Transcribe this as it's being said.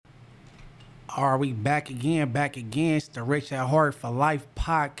Are we back again? Back again. It's the Rich at Heart for Life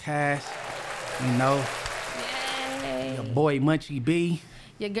podcast. You know, Yay. your boy Munchie B.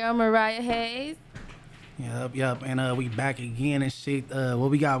 Your girl Mariah Hayes. Yup. And we back again and shit.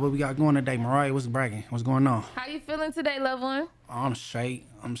 What we got going today, Mariah? What's bragging? What's going on? How you feeling today, loved one? I'm straight.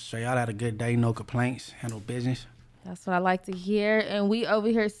 I had a good day, no complaints, handle business. That's what I like to hear. And we over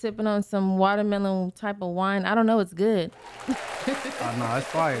here sipping on some watermelon type of wine. I don't know, it's good. Oh no, it's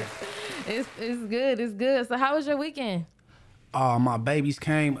fire. It's good. It's good. So how was your weekend? My babies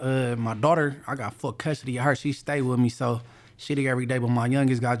came. My daughter, I got full custody of her. She stayed with me, so she there every day. But my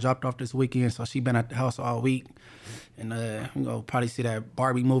youngest got dropped off this weekend, so she been at the house all week. And we go probably see that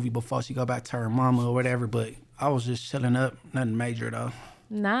Barbie movie before she go back to her mama or whatever. But I was just chilling up, nothing major though.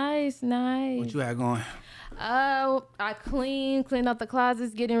 Nice. What you had going? I cleaned out the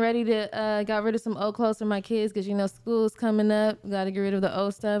closets, getting ready to got rid of some old clothes for my kids because school's coming up. Got to get rid of the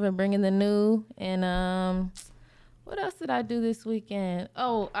old stuff and bring in the new. And what else did I do this weekend?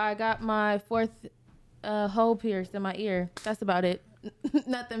 Oh, I got my fourth hole pierced in my ear. That's about it.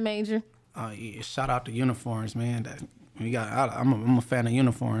 Nothing major. Oh yeah, shout out to uniforms, man. I'm a fan of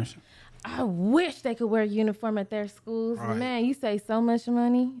uniforms. I wish they could wear a uniform at their schools. Right. Man, you save so much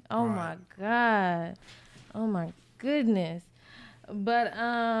money. Oh Right. my God. Oh my goodness. But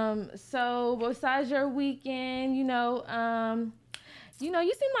so besides your weekend, you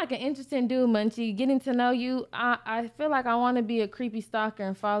seem like an interesting dude, Munchie. Getting to know you, I feel like I want to be a creepy stalker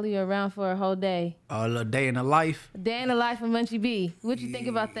and follow you around for a whole day. A little day in the life. Day in the life of Munchie B. What you think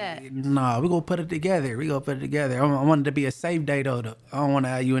about that? Nah, we gonna put it together. I want it to be a safe day though. I don't want to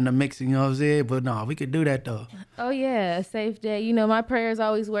have you in the mix, you know what I'm saying? But nah, we could do that though. Oh yeah, a safe day. My prayers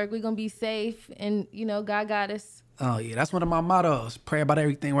always work. We're gonna be safe, and God got us. Oh yeah, that's one of my mottos. Pray about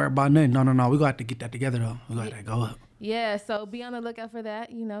everything, worry about nothing. No. We gonna have to get that together though. We gonna have to go up. Yeah, so be on the lookout for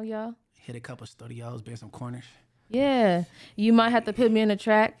that, y'all. Hit a couple studios, be in some corners. Yeah, you might have to put me in a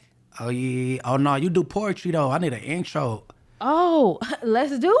track. Oh yeah. Oh no, you do poetry though. I need an intro. Oh,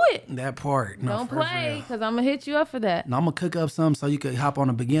 let's do it. That part. No, Don't for play, real. because I'm going to hit you up for that. No, I'm gonna cook up something so you could hop on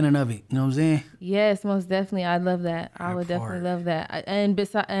the beginning of it. You know what I'm saying? Yes, most definitely. I'd love that. I That would definitely part. love that.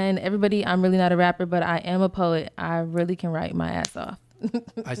 And everybody, I'm really not a rapper, but I am a poet. I really can write my ass off.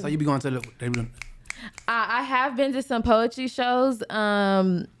 I saw you be going to the. I have been to some poetry shows.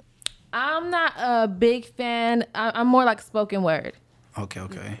 I'm not a big fan. I'm more like spoken word.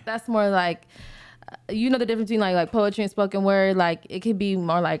 Okay. That's more like, the difference between like poetry and spoken word. Like it could be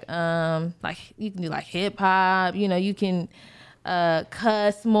more like you can do like hip hop. You can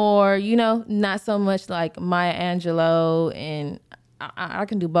cuss more. Not so much like Maya Angelou, and I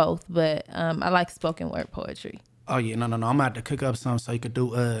can do both. But I like spoken word poetry. Oh yeah, no. I'm gonna have to cook up something so you could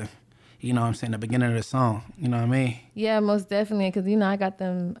do you know what I'm saying, the beginning of the song. You know what I mean? Yeah, most definitely. Because,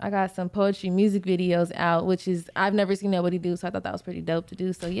 I got some poetry music videos out, which is, I've never seen nobody do. So I thought that was pretty dope to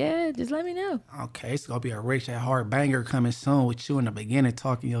do. So yeah, just let me know. Okay, it's gonna be a Rich at Heart banger coming soon with you in the beginning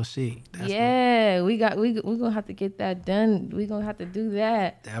talking your shit. Yeah, we gonna have to get that done. We gonna have to do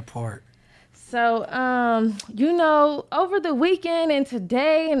that. That part. So, over the weekend and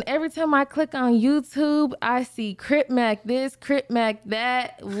today, and every time I click on YouTube, I see Crip Mac this, Crip Mac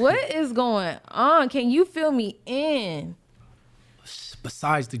that. What is going on? Can you fill me in?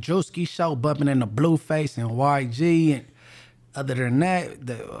 Besides the Drewski show bumping in the Blueface and YG, and other than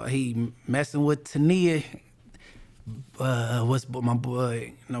that, he messing with Tania. What's my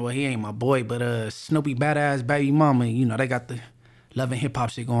boy? No, he ain't my boy, but Snoopy Badass Baby Mama. They got the Love and Hip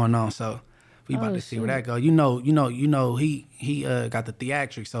Hop shit going on, so. We about to see where that go. He got the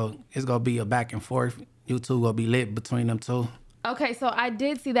theatrics, so it's gonna be a back and forth. YouTube gonna be lit between them two. Okay, so I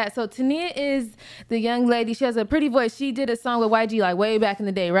did see that. So Tania is the young lady. She has a pretty voice. She did a song with YG like way back in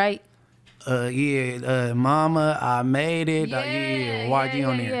the day, right? Mama, I made it. YG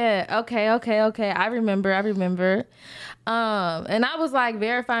on there. Yeah. Okay. I remember. And I was like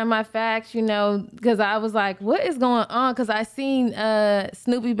verifying my facts, because I was like, what is going on? Because I seen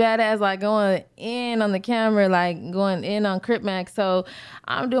Snoopy Badass like going in on the camera, like going in on Crip Mac. So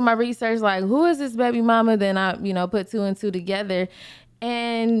I'm doing my research, like, who is this baby mama? Then I, put two and two together.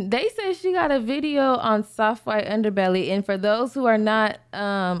 And they said she got a video on Soft White Underbelly. And for those who are not,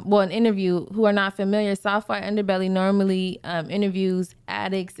 an interview, who are not familiar, Soft White Underbelly normally interviews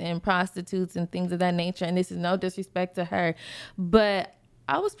addicts and prostitutes and things of that nature. And this is no disrespect to her, but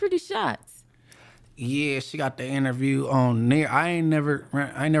I was pretty shocked. Yeah, she got the interview on there. I ain't never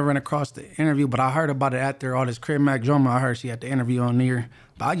run across the interview, but I heard about it after all this Crip Mac drama. I heard she had the interview on there.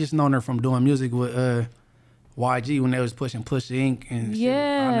 But I just known her from doing music with YG when they was pushing Push Inc. and shit.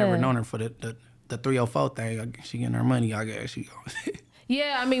 I never known her for the 304 thing. She getting her money, I guess.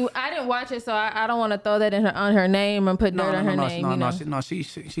 Yeah, I mean, I didn't watch it, so I don't want to throw that on her name and put dirt on her name.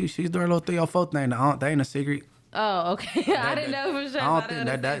 She's doing a little 304 thing. That ain't a secret. Oh, okay. I didn't know for sure. I don't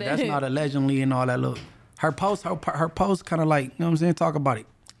think that's not allegedly and all that. Look, her post kind of like, you know what I'm saying? Talk about it.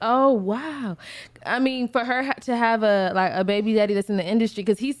 Oh wow! I mean, for her to have a baby daddy that's in the industry,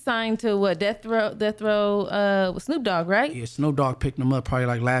 because he's signed to what, Death Row with Snoop Dogg, right? Yeah, Snoop Dogg picked him up probably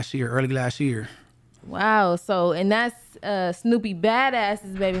like early last year. Wow. So, and that's Snoopy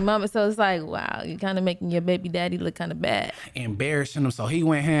Badass's baby mama. So it's like, wow, you're kind of making your baby daddy look kind of bad. Embarrassing him. So he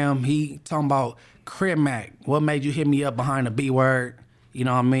went ham. He talking about Crip Mac. What made you hit me up behind the B word? You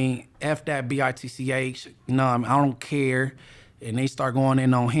know what I mean? F that BITCH. You know what I mean? I don't care. And they start going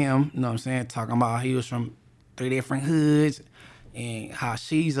in on him. You know what I'm saying? Talking about how he was from 3 different hoods and how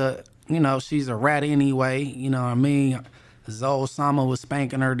she's a rat anyway. You know what I mean? Zoe Sama was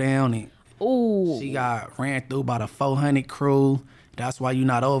spanking her down and ooh, she got ran through by the 400 crew. That's why you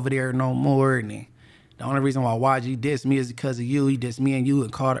not over there no more. And then the only reason why YG dissed me is because of you. He dissed me and you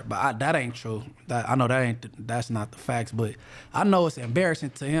and Carter. But that ain't true. I know that's not the facts. But I know it's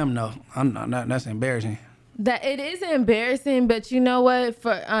embarrassing to him though. That's embarrassing. That it is embarrassing, but you know what?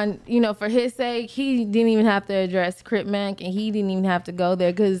 For his sake, he didn't even have to address Crip Mac, and he didn't even have to go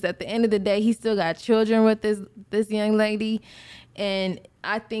there, because at the end of the day, he still got children with this young lady, and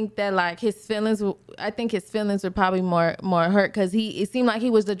I think that like his feelings were probably more hurt, because it seemed like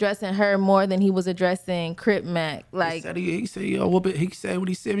he was addressing her more than he was addressing Crip Mac. Like he said, yo, whoop it. He said what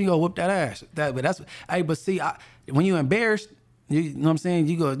he said. You go whoop that ass. But see, when you embarrassed. You know what I'm saying?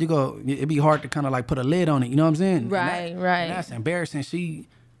 You go. It'd be hard to kind of like put a lid on it. You know what I'm saying? Right. And that's embarrassing. She,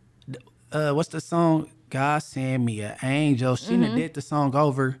 what's the song? God send me an angel. She done did the song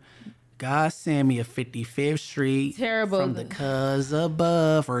over. God send me a 55th Street. Terrible. From the cuz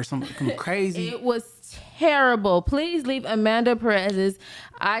above or something crazy. It was terrible. Please leave Amanda Perez's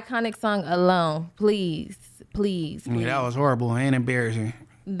iconic song alone. Please. Yeah, that was horrible and embarrassing.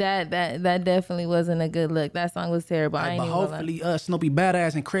 That definitely wasn't a good look. That song was terrible. Right, but hopefully Snoopy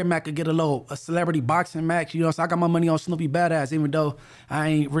Badass and Crip Mac could get a celebrity boxing match. You know, so I got my money on Snoopy Badass, even though I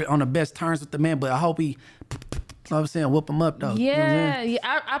ain't on the best terms with the man. But I hope he, you know what I'm saying, whoop him up though. Yeah, you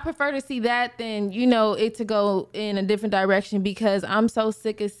know I prefer to see that than it to go in a different direction, because I'm so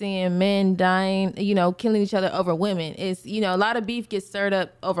sick of seeing men dying, killing each other over women. It's a lot of beef gets stirred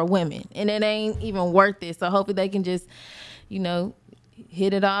up over women, and it ain't even worth it. So hopefully they can just,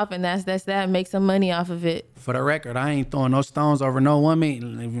 hit it off, and that's that. Make some money off of it. For the record, I ain't throwing no stones over no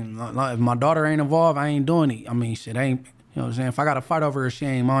woman. If my daughter ain't involved, I ain't doing it. I mean, shit ain't. You know what I'm saying? If I got to fight over her, she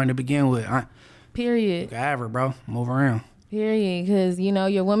ain't mine to begin with. Period. Have her, bro. Move around. Period. Because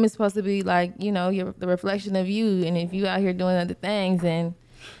your woman's supposed to be like, the reflection of you, and if you out here doing other things, then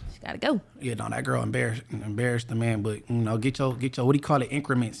she gotta go. Yeah, no, that girl embarrassed the man, but get your what do you call it,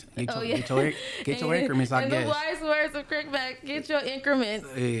 increments? Get your increments, I guess. And the wise words of Crip Mac, get your increments.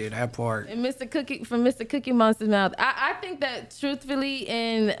 Yeah, that part. And Mr. Cookie Monster's mouth. I think that truthfully,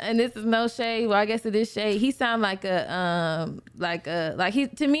 and this is no shade, well I guess it is shade, he sound like he,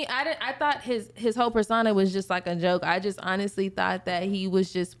 to me, I thought his whole persona was just like a joke. I just honestly thought that he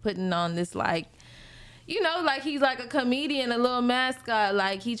was just putting on this like he's like a comedian, a little mascot,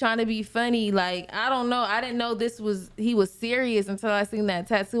 like he trying to be funny. Like, I don't know. I didn't know he was serious until I seen that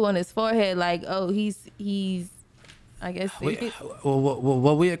tattoo on his forehead. Like, oh, he's I guess.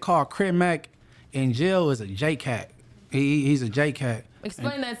 What we call Crip Mac in jail is a J-Cat. He's a J-Cat.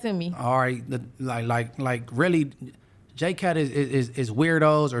 Explain that to me. All right. Like really, J-Cat is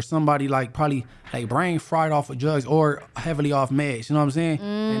weirdos or somebody like probably like brain fried off of drugs or heavily off meds. You know what I'm saying?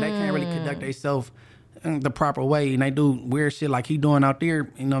 And they can't really conduct themselves the proper way, and they do weird shit like he doing out there.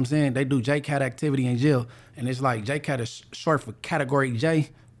 You know what I'm saying? They do J-Cat activity in jail, and it's like J-Cat is short for category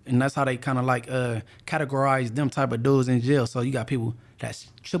J, and that's how they kind of like categorize them type of dudes in jail. So you got people that's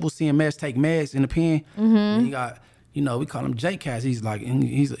triple CMS, take meds in the pen, and you got we call him J-Cats. He's like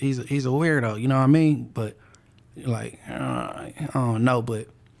he's a weirdo. You know what I mean? But like I don't know, but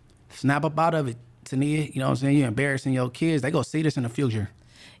snap up out of it, Tania. You know what I'm saying? You're embarrassing your kids. They gonna see this in the future.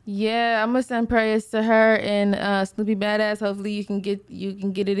 Yeah, I'm gonna send prayers to her and Snoopy Badass. Hopefully you can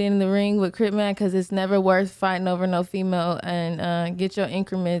get it in the ring with Crip Mac, because it's never worth fighting over no female, and get your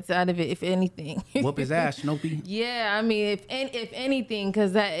increments out of it, if anything. Whoop his ass, Snoopy. Yeah, I mean, if anything,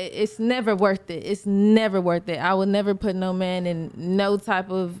 because it's never worth it. It's never worth it. I would never put no man in no type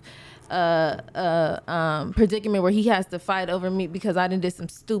of predicament where he has to fight over me because I done did some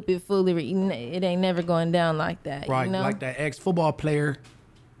stupid foolery. It ain't never going down like that. Right, like that ex-football player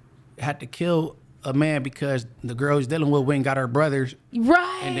had to kill a man because the girl he's dealing with went and got her brothers.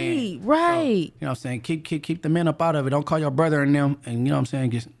 Right, And then, right. So, you know what I'm saying? Keep the men up out of it. Don't call your brother and them. And you know what I'm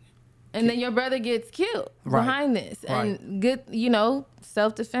saying? And then your brother gets killed behind this. Right. And good,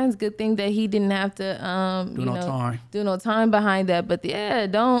 self-defense, good thing that he didn't have to do no time behind that. But yeah,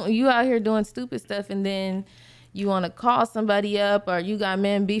 don't you out here doing stupid stuff and then you want to call somebody up or you got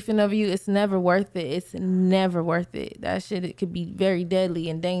men beefing over you. It's never worth it. It's never worth it. That shit, it could be very deadly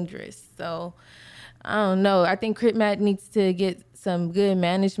and dangerous. So I don't know. I think Crip Mac needs to get some good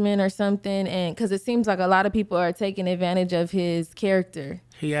management or something, and because it seems like a lot of people are taking advantage of his character.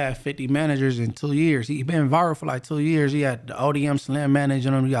 He had 50 managers in 2 years. He been viral for like 2 years. He had the ODM Slim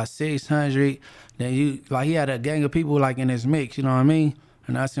managing him. You got 600. Then he had a gang of people like in his mix. You know what I mean?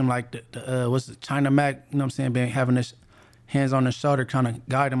 And I seem like what's the China Mac? You know what I'm saying? Been having this hands on the shoulder trying to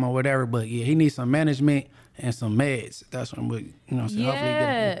guide him or whatever. But yeah, he needs some management and some meds. That's what I'm with. You know what I'm saying?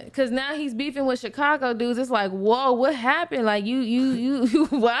 Yeah, because now he's beefing with Chicago dudes. It's like, whoa, what happened? Like, you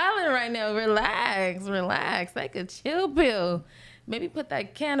wilding right now. Relax. Take a chill pill. Maybe put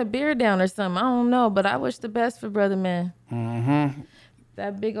that can of beer down or something. I don't know, but I wish the best for Brother Man. Mm-hmm.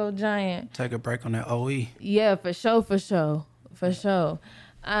 That big old giant. Take a break on that OE. Yeah, for sure. So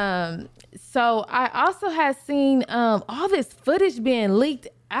I also had seen all this footage being leaked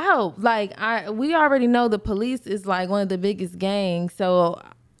out. Like we already know the police is like one of the biggest gangs, so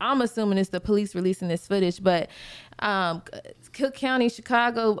I'm assuming it's the police releasing this footage. But Cook County,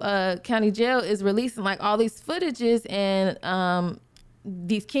 Chicago County Jail is releasing like all these footages, and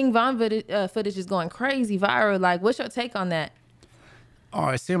these King Von footage is going crazy viral. Like, what's your take on that? Oh,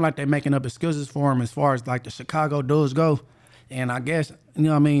 it seemed like they're making up excuses for him as far as like the Chicago dudes go. And I guess, you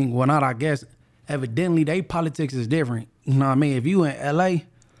know what I mean? Well, not I guess. Evidently, they politics is different. You know what I mean? If you in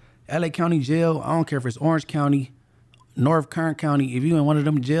LA County Jail, I don't care if it's Orange County, North Kern County, if you in one of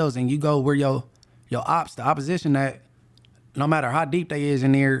them jails and you go where your ops, the opposition, that no matter how deep they is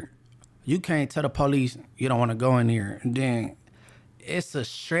in there, you can't tell the police you don't want to go in there. And then it's a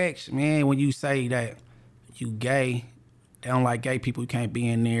stretch, man, when you say that you gay, they don't like gay people, you can't be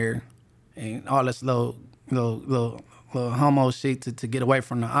in there, and all this little homo shit to get away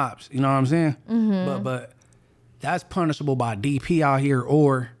from the ops. You know what I'm saying? Mm-hmm. But that's punishable by DP out here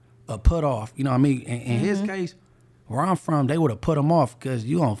or a put off. You know what I mean? In his case, where I'm from, they would have put him off because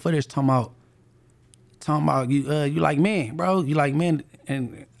you on footage talking about you like men, bro. You like men,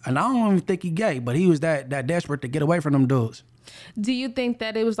 and I don't even think he gay, but he was that desperate to get away from them dudes. Do you think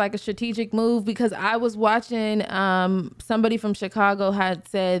that it was like a strategic move? Because I was watching somebody from Chicago had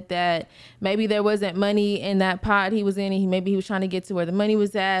said that maybe there wasn't money in that pod he was in, and maybe he was trying to get to where the money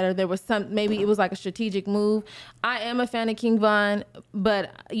was at, or there was maybe it was like a strategic move. I am a fan of King Von,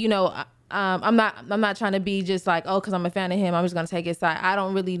 but I'm not trying to be just like, oh, because I'm a fan of him, I'm just gonna take his side. I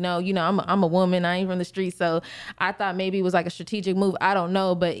don't really know. I'm a woman. I ain't from the street, so I thought maybe it was like a strategic move. I don't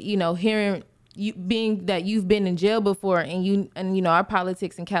know, but hearing you being that you've been in jail before, and our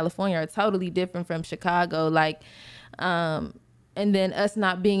politics in California are totally different from Chicago. Like, and then us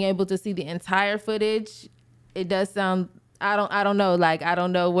not being able to see the entire footage, it does sound. I don't know. Like, I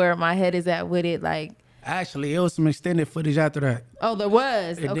don't know where my head is at with it. Like, actually, it was some extended footage after that. Oh, there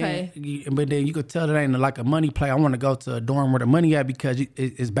was? And okay. But then you could tell that ain't like a money play. I want to go to a dorm where the money at because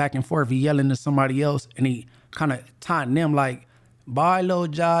it's back and forth. He yelling to somebody else, and he kind of taunting them like, bye, little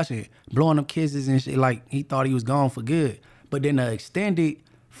Josh, and blowing them kisses and shit. Like, he thought he was gone for good. But then the extended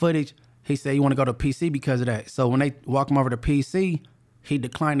footage, he said he want to go to PC because of that. So when they walk him over to PC, he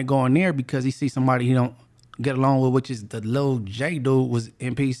declined to go in there because he sees somebody he don't get along with, which is the little J dude was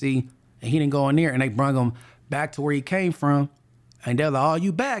in PC. And he didn't go in there, and they brought him back to where he came from. And they're like, oh,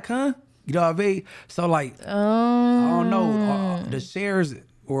 you back, huh? You know what I mean? So, like, I don't know. The shares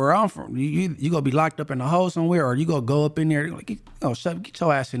where I'm from, you going to be locked up in the hole somewhere, or you going to go up in there, like, get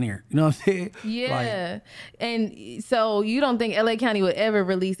your ass in there. You know what I'm saying? Yeah. Like, and so you don't think LA County would ever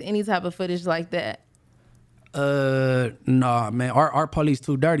release any type of footage like that? Nah, man. Our police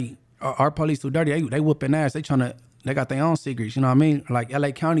too dirty. Our police too dirty. They whooping ass. They got their own secrets, you know what I mean? Like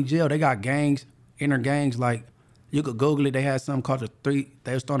LA County Jail, they got gangs, inner gangs. Like, you could Google it. They had something called the 3.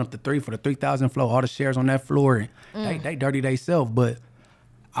 They was throwing up the 3 for the 3,000 floor. All the shares on that floor, and they dirty themselves. But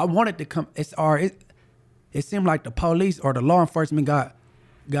I wanted to come. It seemed like the police or the law enforcement got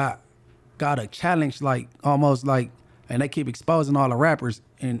a challenge, like almost like, and they keep exposing all the rappers.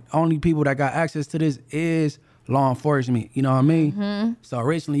 And only people that got access to this is law enforcement. You know what I mean? Mm-hmm. So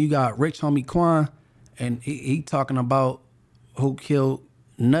originally you got Rich Homie Quan. And he talking about who killed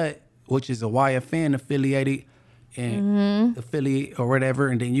Nut, which is a YFN affiliated and affiliate or whatever.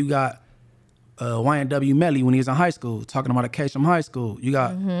 And then you got YNW Melly when he was in high school, talking about Acacia High School. You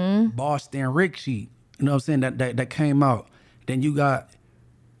got Boston Rickshy, you know what I'm saying, that came out. Then you got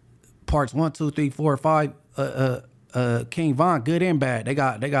parts 1, 2, 3, 4, 5, King Von, good and bad. They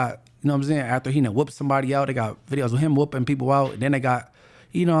got, you know what I'm saying, after he done whooped somebody out, they got videos of him whooping people out. Then they got,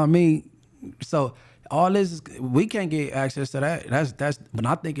 you know what I mean? So all this, we can't get access to that. That's, but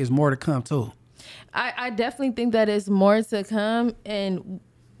I think it's more to come too. I definitely think that it's more to come, and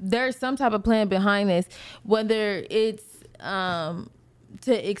there's some type of plan behind this, whether it's to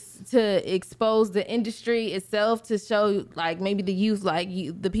expose the industry itself, to show like maybe the youth, like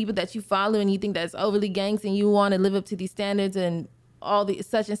the people that you follow and you think that's overly gangs and you want to live up to these standards and all the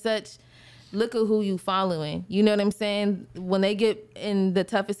such and such. Look at who you following. You know what I'm saying? When they get in the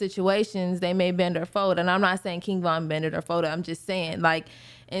toughest situations, they may bend or fold. And I'm not saying King Von bended or folded. I'm just saying, like,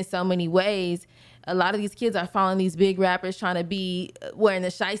 in so many ways, a lot of these kids are following these big rappers, trying to be wearing the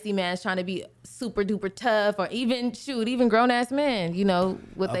shiesty mask, trying to be super duper tough, or even grown ass men, you know,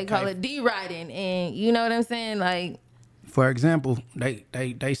 what they call it, D-riding. And you know what I'm saying? Like, for example,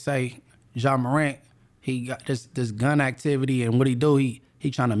 they say Ja Morant, he got this gun activity, and what he do, he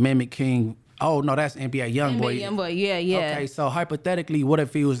trying to mimic King. Oh no, that's NBA Youngboy. Youngboy, yeah. Okay, so hypothetically, what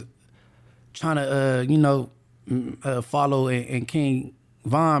if he was trying to, follow in King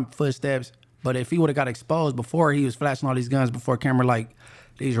Von footsteps? But if he would have got exposed before he was flashing all these guns before camera, like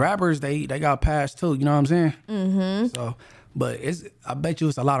these rappers, they got passed too. You know what I'm saying? Mm-hmm. So, but I bet you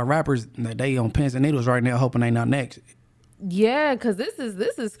it's a lot of rappers that they on pins and needles right now, hoping they not next. Yeah, because this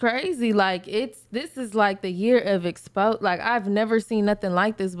is crazy. Like this is like the year of expose. Like I've never seen nothing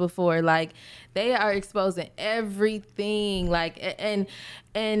like this before. Like they are exposing everything. Like and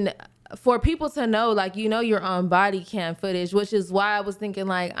for people to know, like, you know, you're on body cam footage, which is why I was thinking,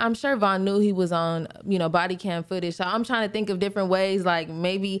 like, I'm sure Von knew he was on, body cam footage. So I'm trying to think of different ways, like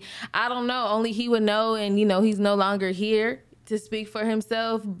maybe, I don't know, only he would know. And, he's no longer here to speak for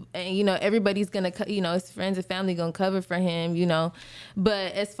himself. And, everybody's going to, his friends and family going to cover for him,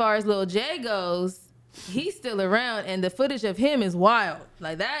 But as far as Lil J goes, he's still around, and the footage of him is wild.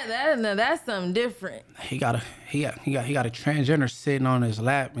 Like that's something different. He got a transgender sitting on his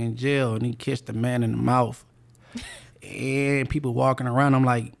lap in jail, and he kissed the man in the mouth. And people walking around him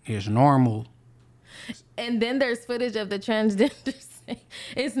like it's normal. And then there's footage of the transgender.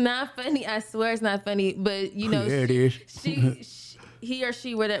 It's not funny. I swear it's not funny. But yeah, it is. He or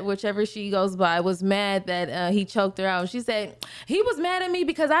she, whichever she goes by, was mad that he choked her out. She said he was mad at me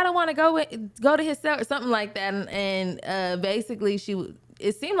because I don't want to go to his cell or something like that. And basically,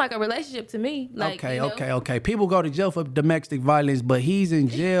 it seemed like a relationship to me. Like, okay. People go to jail for domestic violence, but he's in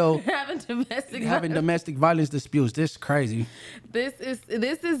jail having domestic violence disputes. This is crazy. This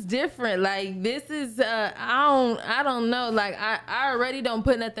is different. Like this is I don't know. Like I already don't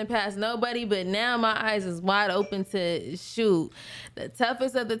put nothing past nobody, but now my eyes is wide open to shoot. The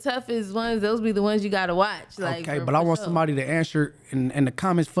toughest of the toughest ones, those be the ones you gotta watch. Like, okay, but I want somebody to answer in the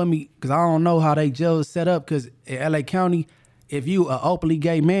comments for me, because I don't know how they jail is set up. Because in LA County, if you an openly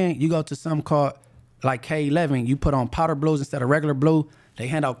gay man, you go to something called like K11. You put on powder blues instead of regular blue. They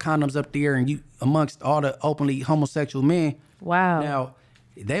hand out condoms up there, and you amongst all the openly homosexual men. Wow. Now,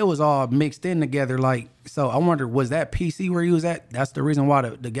 they was all mixed in together. Like, so I wonder, was that PC where he was at? That's the reason why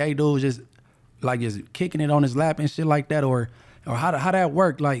the gay dude was just kicking it on his lap and shit like that, or how that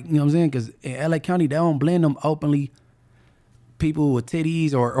work? Like, you know what I'm saying? Because in LA County, they don't blend them openly people with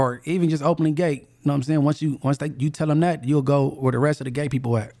titties or even just openly gay. You know what I'm saying? Once you tell them that, you'll go where the rest of the gay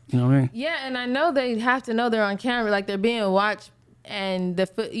people at. You know what I mean? Yeah, and I know they have to know they're on camera, like they're being watched, and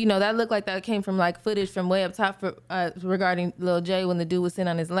that looked like that came from like footage from way up top regarding Lil J when the dude was sitting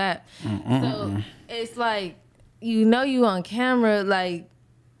on his lap. So it's like, you on camera, like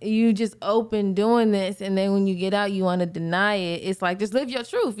you just open doing this, and then when you get out, you want to deny it. It's like, just live your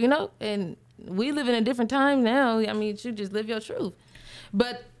truth, and we live in a different time now. I mean, you should just live your truth.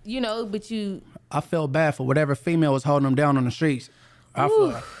 But, I felt bad for whatever female was holding them down on the streets.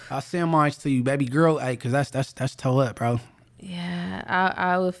 I send mine to you, baby girl, hey, because that's toe up, bro. Yeah,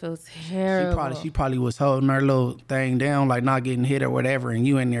 I would feel terrible. She probably was holding her little thing down, like not getting hit or whatever, and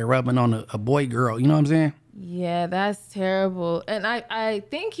you in there rubbing on a boy girl. You know what I'm saying? Yeah, that's terrible. And I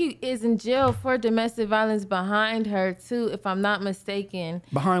think he is in jail for domestic violence behind her too, if I'm not mistaken.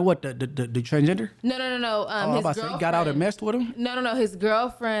 Behind what? The transgender? No. His girlfriend. He got out and messed with him? No. His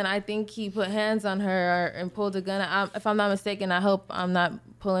girlfriend, I think he put hands on her and pulled a gun. If I'm not mistaken, I hope I'm not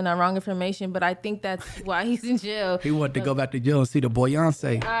pulling out wrong information, but I think that's why he's in jail. He wanted to go back to jail and see the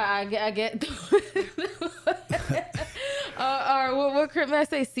Beyonce. I get Or what Crip Mac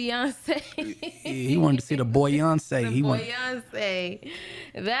say? Beyonce. He wanted to see the boy Beyonce. Beyonce.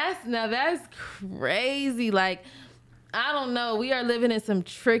 That's crazy. Like, I don't know. We are living in some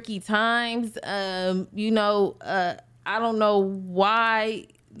tricky times. I don't know why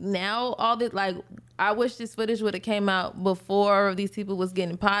now all this, like, I wish this footage would have came out before these people was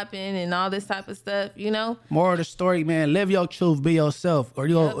getting popping and all this type of stuff, you know? More of the story, man. Live your truth, be yourself, or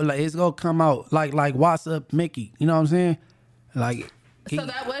it's gonna come out like what's up, Mickey. You know what I'm saying? Like, So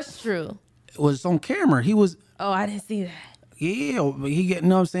that was true. It was on camera. He was. Oh, I didn't see that. Yeah, he get, you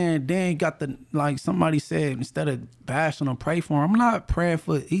know what I'm saying? Then he got the, like somebody said, instead of bashing him, pray for him. I'm not praying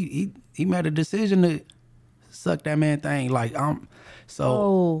for, he made a decision to suck that man thing. Like,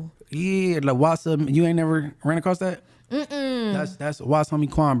 yeah, like what's up? You ain't never ran across that? That's what's homie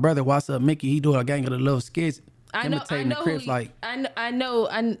Quan brother. What's up, Mickey? He do a gang of the little skits imitating the Crips. Like, I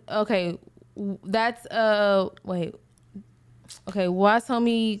know. Okay, that's wait. Okay, what's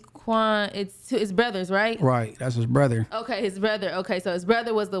homie Quan? It's his brothers, right? Right, that's his brother. Okay, his brother. Okay, so his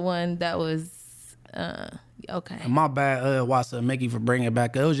brother was the one that was okay. And my bad, what's up, Mickey, for bringing it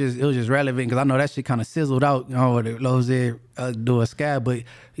back. It was just relevant because I know that shit kind of sizzled out, you know, with those there do a scab, but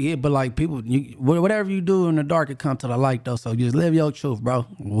yeah, but like people, whatever you do in the dark, it come to the light though. So just live your truth, bro.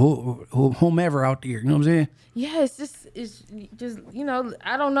 Whomever out there, you know what I'm saying? Yeah, it's just you know,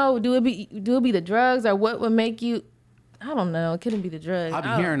 I don't know. Do it be the drugs or what would make you? I don't know. It couldn't be the drugs. I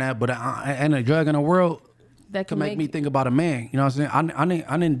be hearing that, but and a drug in the world that could make me think about a man. You know what I'm saying?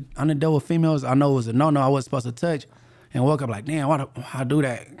 I didn't deal with females. I know it was a no. I wasn't supposed to touch, and woke up like, damn, why I do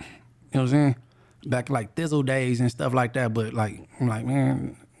that? You know what I'm saying? Back like Thizzle days and stuff like that. But like, I'm like,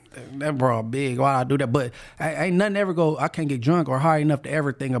 man, that bro big. Why I do that? But ain't nothing ever go. I can't get drunk or high enough to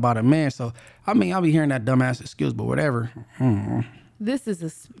ever think about a man. So I mean, I'll be hearing that dumbass excuse, but whatever. This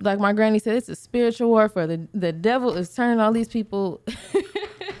is like my granny said, it's a spiritual warfare. The devil is turning all these people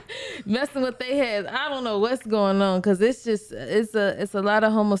messing with their heads. I don't know what's going on because it's a lot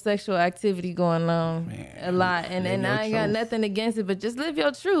of homosexual activity going on, man, a lot, and I ain't got nothing against it, but just live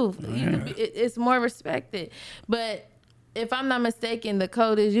your truth. It's more respected. But if I'm not mistaken, the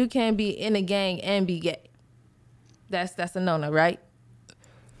code is you can't be in a gang and be gay. That's a no-no, right?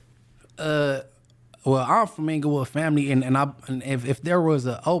 Well, I'm from Inglewood family, and if there was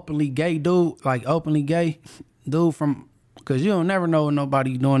an openly gay dude from, because you don't never know what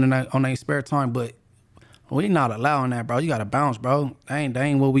nobody doing on their spare time, but we not allowing that, bro. You gotta bounce, bro. That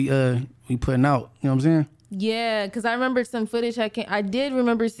ain't what we putting out. You know what I'm saying? Yeah, because I remember some footage. I did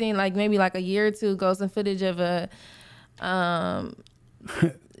remember seeing like maybe like a year or two ago some footage of a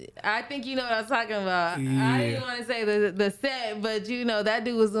I think you know what I'm talking about. Yeah. I didn't want to say the set, but you know that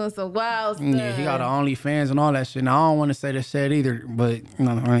dude was doing some wild stuff. Yeah, he got OnlyFans and all that shit. Now I don't want to say the set either, but you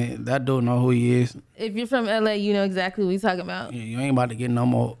know, that dude know who he is. If you're from LA, you know exactly what he's talking about. Yeah, you ain't about to get no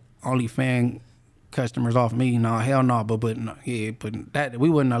more OnlyFans customers off me. No, hell no. But no, yeah, but that we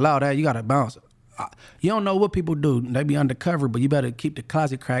wouldn't allow that. You gotta bounce. You don't know what people do. They be undercover, but you better keep the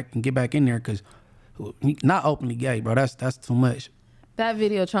closet cracked and get back in there because not openly gay, bro. That's too much. That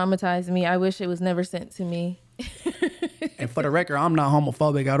video traumatized me. I wish it was never sent to me. And for the record, I'm not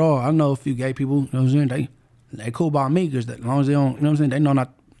homophobic at all. I know a few gay people, you know what I'm saying? They cool by me because as long as they don't, you know what I'm saying? They know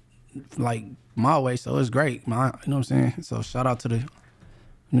not like my way, so it's great. You know what I'm saying? So shout out to the,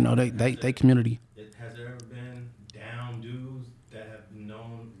 you know, they community. Has there ever been down dudes that have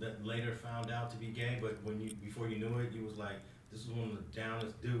known that later found out to be gay, but before you knew it, you was like, this is one of the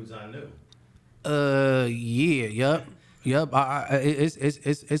downest dudes I knew? Yep.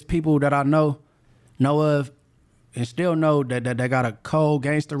 It's people that I know of, and still know that they got a cold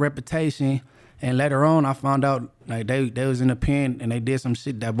gangster reputation. And later on, I found out like they was in the pen and they did some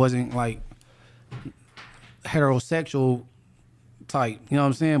shit that wasn't like heterosexual type. You know what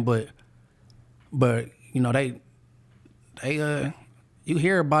I'm saying? But you know they you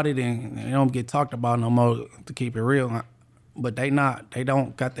hear about it and they don't get talked about no more, to keep it real. But they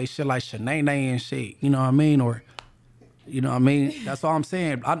don't got they shit like Shanae and shit. You know what I mean? Or you know what I mean? That's all I'm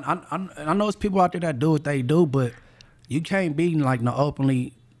saying. I know it's people out there that do what they do, but you can't be like no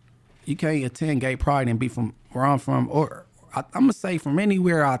openly. You can't attend gay pride and be from where I'm from, or I'm gonna say from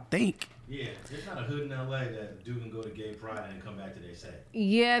anywhere. I think. Yeah, there's not a hood in LA that dude can go to gay pride and come back to their set.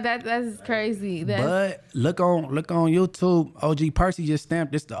 Yeah, that's crazy. But look on YouTube. OG Percy just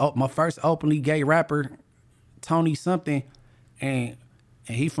stamped this my first openly gay rapper, Tony something, and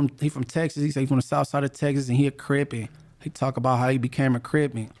he from Texas. He say he's from the south side of Texas, and he a Crip, and he talk about how he became a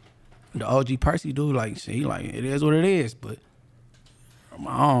Crip, and the OG Percy dude like shit. He like it is what it is, but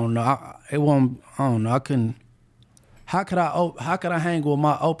I don't know. I don't know. I couldn't. How could I hang with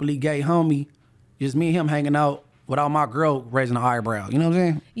my openly gay homie? Just me and him hanging out without my girl raising an eyebrow. You know what I'm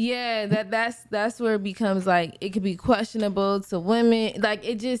saying? Yeah, that's where it becomes like it could be questionable to women. Like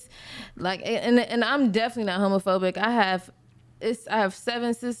it just like and I'm definitely not homophobic. I have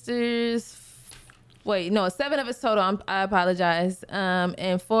 7 sisters. Wait, no, 7 of us total. I apologize.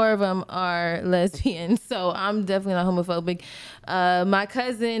 And 4 of them are lesbian. So I'm definitely not homophobic. My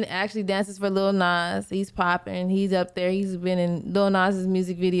cousin actually dances for Lil Nas. He's popping. He's up there. He's been in Lil Nas's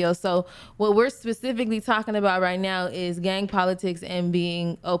music video. So what we're specifically talking about right now is gang politics and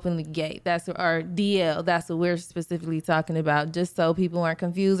being openly gay. That's our DL. That's what we're specifically talking about. Just so people aren't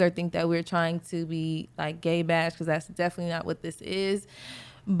confused or think that we're trying to be like gay bash, because that's definitely not what this is.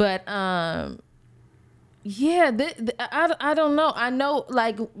 But yeah, I don't know. I know,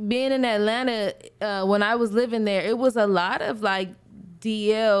 like, being in Atlanta, when I was living there, it was a lot of, like,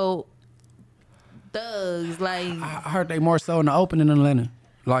 DL thugs. Like, I heard they more so in the open in Atlanta.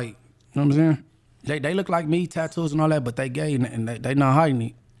 Like, you know what I'm saying? They look like me, tattoos and all that, but they gay and they not hiding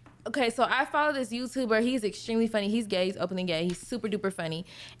it. okay, so I follow this YouTuber. He's extremely funny. He's gay. He's openly gay. He's super duper funny.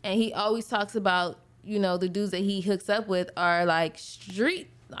 And he always talks about, you know, the dudes that he hooks up with are, like, street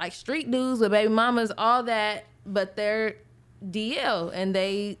dudes with baby mamas, all that, but they're DL and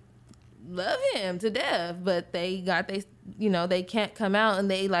they love him to death, but they can't come out and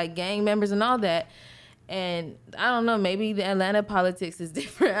they like gang members and all that. And I don't know, maybe the Atlanta politics is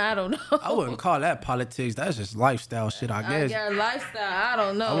different. I don't know. I wouldn't call that politics. That's just lifestyle shit, I guess. Yeah, lifestyle. I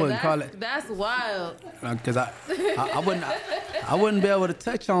don't know. I wouldn't call it. That's wild. Because I wouldn't be able to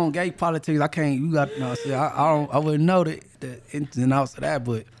touch on gay politics. I can't. You got. No, see, I wouldn't know the ins and outs of that,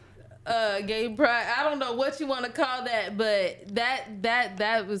 but. Gay pride. I don't know what you want to call that, but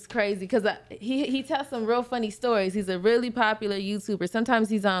that was crazy because he tells some real funny stories. He's a really popular YouTuber. Sometimes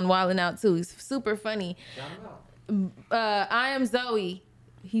he's on Wildin' Out too. He's super funny. I Am Zoe.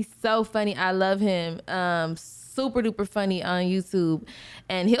 He's so funny. I love him. Super duper funny on YouTube,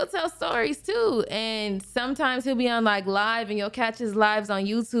 and he'll tell stories too. And sometimes he'll be on like live, and you'll catch his lives on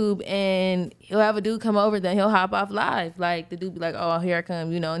YouTube, and he'll have a dude come over, then he'll hop off live. Like the dude be like, "Oh, here I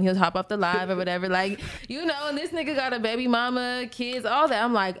come," you know, and he'll hop off the live or whatever. Like, you know, and this nigga got a baby mama, kids, all that.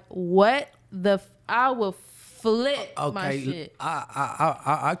 I'm like, what the? I will flip my shit.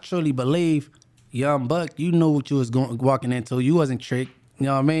 I truly believe, Young Buck, you knew what you was walking into. You wasn't tricked. You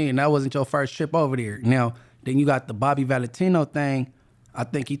know what I mean? That wasn't your first trip over there. Now. Then you got the Bobby Valentino thing. I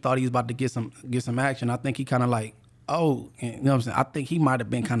think he thought he was about to get some action. I think he kind of like, you know what I'm saying? I think he might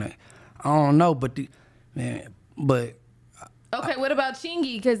have been kind of, I don't know, but okay, what about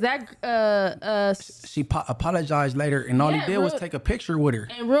Chingy? Because that she apologized later, and all he did was take a picture with her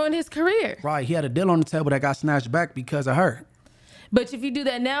and ruined his career. Right, he had a deal on the table that got snatched back because of her. But if you do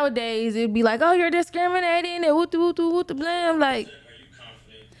that nowadays, it'd be like, oh, you're discriminating and whoop the blam, like.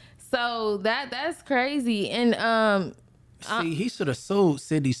 So that's crazy. And see, he should have sued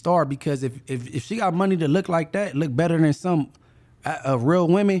Sydney Star, because if she got money to look like that, look better than some real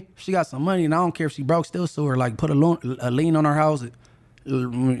women, if she got some money, and I don't care if she broke, still sue her. Like, put a lien on her house.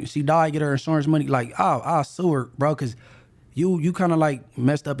 She died, get her insurance money. Like, I'll sue her, bro, because you kind of like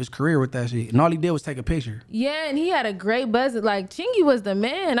messed up his career with that shit. And all he did was take a picture. Yeah, and he had a great buzz. Like, Chingy was the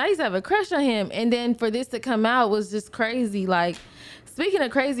man. I used to have a crush on him. And then for this to come out was just crazy. Like, speaking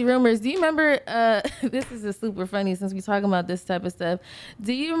of crazy rumors, do you remember, this is just super funny since we're talking about this type of stuff.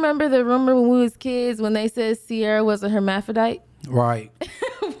 Do you remember the rumor when we was kids when they said Sierra was a hermaphrodite? Right.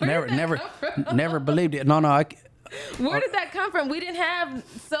 never believed it. No. Where did that come from? We didn't have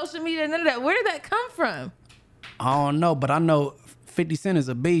social media, none of that. Where did that come from? I don't know, but I know 50 Cent is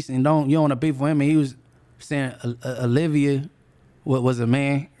a beast, and you don't want to beef with him. And he was saying Olivia was a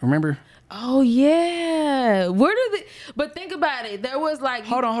man, remember? Oh yeah, but think about it. There was like,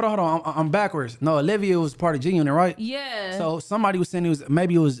 hold on. I'm backwards. No, Olivia was part of G Unit, right? Yeah. So somebody was saying it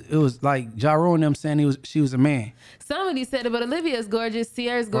was like Ja Rule and them saying she was a man. Somebody said it, but Olivia's gorgeous,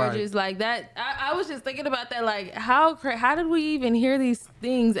 Sierra's gorgeous, right. Like that. I was just thinking about that. Like, how did we even hear these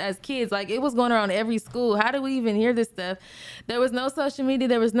things as kids? Like, it was going around every school. How did we even hear this stuff? There was no social media.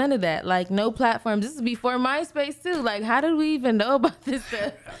 There was none of that. Like, no platforms. This is before MySpace too. Like, how did we even know about this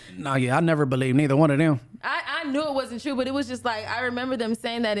stuff? No, yeah, I never believed neither one of them. I knew it wasn't true, but it was just like, I remember them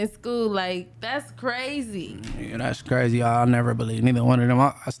saying that in school. Like, that's crazy. Yeah, that's crazy. I never believed neither one of them.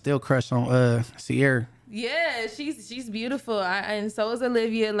 I still crush on Sierra. Yeah, she's beautiful, and so is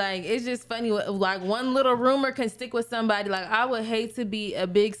Olivia. Like, it's just funny. Like, one little rumor can stick with somebody. Like, I would hate to be a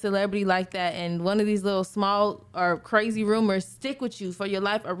big celebrity like that, and one of these little small or crazy rumors stick with you for your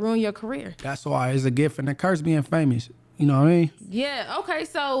life or ruin your career. That's why it's a gift and a curse being famous. You know what I mean? Yeah. Okay.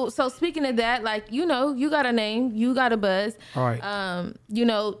 So speaking of that, like, you know, you got a name, you got a buzz. All right. You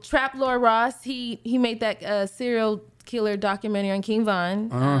know, Trap Lord Ross, he made that serial killer documentary on King Von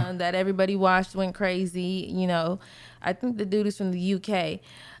that everybody watched, went crazy. You know, I think the dude is from the UK.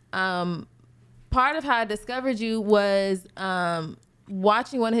 Part of how I discovered you was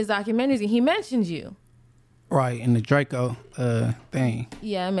watching one of his documentaries, and he mentioned you. Right, in the Draco thing.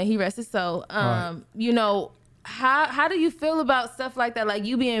 Yeah, man, he rests his soul. Right. You know, how do you feel about stuff like that? Like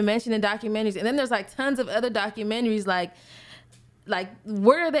you being mentioned in documentaries, and then there's like tons of other documentaries. Like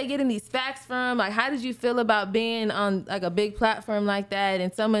where are they getting these facts from? Like, how did you feel about being on like a big platform like that,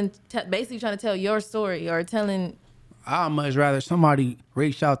 and someone basically trying to tell your story or telling? I'd much rather somebody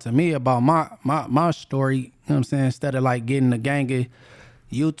reach out to me about my story. You know what I'm saying? Instead of like getting a gang of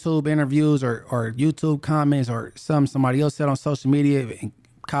YouTube interviews or YouTube comments or somebody else said on social media and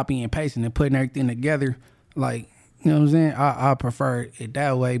copying and pasting and putting everything together. Like, you know what I'm saying? I prefer it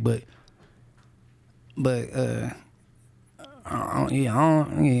that way, but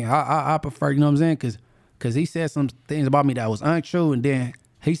I prefer, you know what I'm saying? Cause he said some things about me that was untrue, and then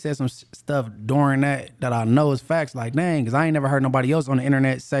he said some stuff during that I know is facts. Like, dang, cause I ain't never heard nobody else on the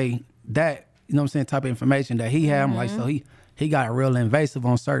internet say that, you know what I'm saying, type of information that he had. I'm like, so he got real invasive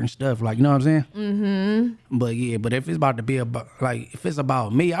on certain stuff, like, you know what I'm saying? Mm-hmm. But yeah, but if it's about to be about, like, if it's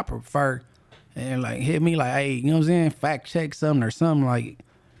about me, I prefer, and like, hit me like, hey, you know what I'm saying, fact check something or something, like,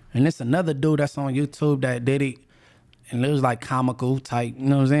 and it's another dude that's on YouTube that did it, and it was like comical type, you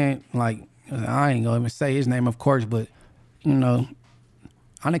know what I'm saying? Like, I ain't gonna even say his name, of course, but, you know,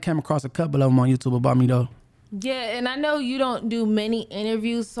 I done came across a couple of them on YouTube about me, though. Yeah, and I know you don't do many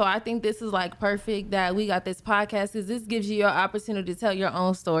interviews, so I think this is like perfect that we got this podcast, because this gives you your opportunity to tell your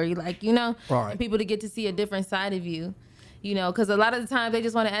own story, like, you know, right. And people to get to see a different side of you, you know, because a lot of the time they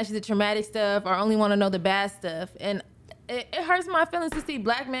just want to ask you the traumatic stuff or only want to know the bad stuff, and it hurts my feelings to see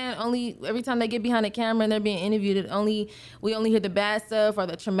black men only every time they get behind the camera and they're being interviewed, we only hear the bad stuff or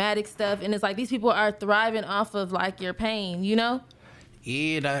the traumatic stuff, and it's like these people are thriving off of like your pain, you know.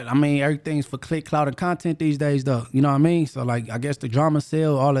 Yeah, I mean, everything's for click, clout, and content these days, though. You know what I mean? So, like, I guess the drama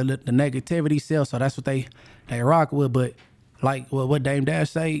sell, all of the negativity sell, so that's what they rock with. But, like, what Dame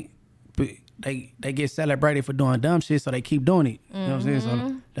Dash say, they get celebrated for doing dumb shit, so they keep doing it. You know what I'm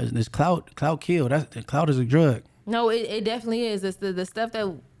saying? So, this clout kill. Clout is a drug. No, it definitely is. It's the stuff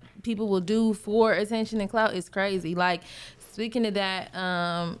that people will do for attention and clout is crazy. Like, speaking of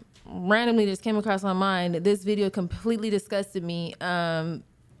that, randomly just came across my mind. This video completely disgusted me.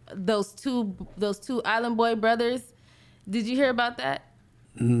 Those two Island Boy brothers. Did you hear about that?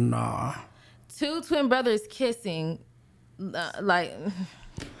 Nah. Two twin brothers kissing. Like.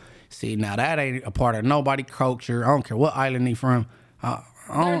 See, now that ain't a part of nobody culture. I don't care what island they from.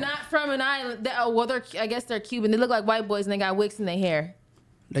 They're not from an island. I guess they're Cuban. They look like white boys and they got wicks in their hair.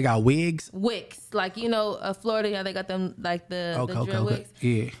 They got wigs? Wicks. Like, you know, Florida, yeah, they got them, like, the drill wicks.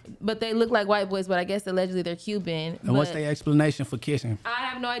 Yeah. But they look like white boys, but I guess allegedly they're Cuban. And what's their explanation for kissing? I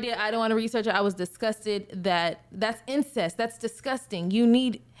have no idea. I don't want to research it. I was disgusted that's incest. That's disgusting. You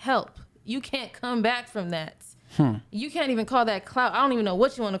need help. You can't come back from that. You can't even call that clout. I don't even know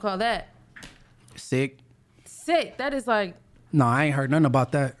what you want to call that. Sick. That is like... No, I ain't heard nothing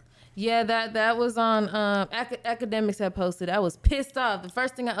about that. Yeah, that was on Academics had posted. I was pissed off. The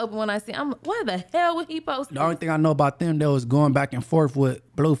first thing I opened when I see, I'm like, why the hell would he post this? The only thing I know about them, they was going back and forth with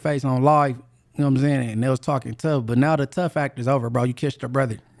Blueface on live, you know what I'm saying? And they was talking tough. But now the tough act is over, bro. You kissed your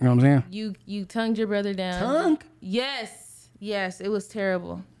brother. You know what I'm saying? You tongued your brother down. Tongue? Yes. It was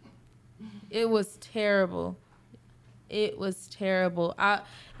terrible.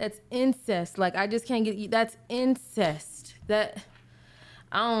 That's incest. Like, I just can't get... That's incest.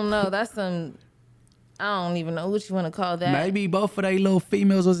 I don't know. That's some... I don't even know what you want to call that. Maybe both of they little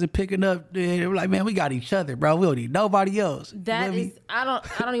females wasn't picking up. They were like, man, we got each other, bro. We don't need nobody else. That is... I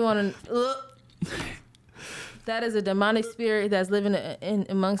don't even want to... That is a demonic spirit that's living in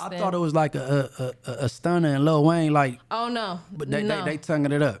amongst them. I thought it was like a Stunner and Lil Wayne, like... Oh, no. But they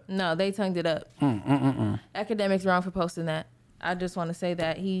tongued it up. No, they tongued it up. Academics wrong for posting that. I just want to say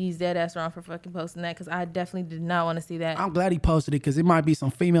that he's dead ass wrong for fucking posting that, because I definitely did not want to see that. I'm glad he posted it, because it might be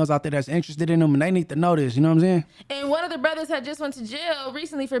some females out there that's interested in him, and they need to know this, you know what I'm saying? And one of the brothers had just went to jail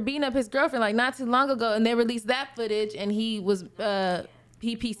recently for beating up his girlfriend, like not too long ago, and they released that footage, and he was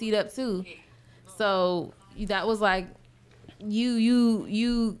he PC'd up too. So that was like,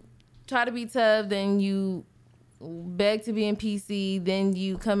 you try to be tough, then you beg to be in PC, then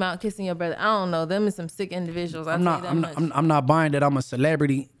you come out kissing your brother. I don't know. Them is some sick individuals. I'm not buying that I'm a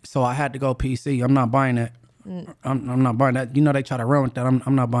celebrity, so I had to go PC. I'm not buying that. I'm not buying that. You know they try to run with that.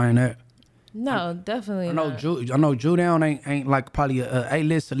 I'm not buying that. No, definitely I know not. I know Drew Down ain't like probably a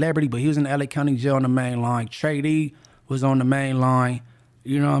A-list celebrity, but he was in the LA County Jail on the main line. Trey D was on the main line.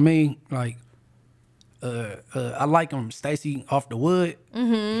 You know what I mean? Like, I like him. Stacy Off the Wood.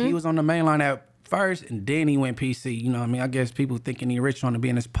 Mm-hmm. He was on the main line at first, and then he went PC. You know what I mean? I guess people thinking he rich trying to be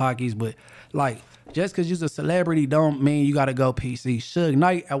in his pockets, but like, just because you're a celebrity don't mean you got to go PC. Suge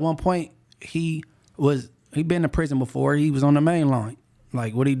Knight, at one point, he been to prison before. He was on the main line.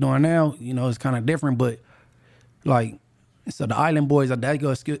 Like, what he doing now, you know, it's kind of different, but like, so the Island Boys, their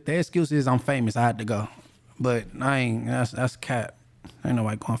excuse is I'm famous, I had to go. But that's cap. Ain't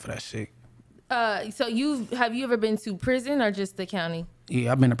nobody going for that shit. So have you ever been to prison or just the county?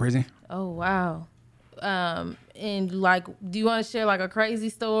 Yeah, I've been to prison. Oh, wow. And like, do you want to share like a crazy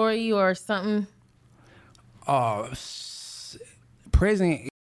story or something? Prison.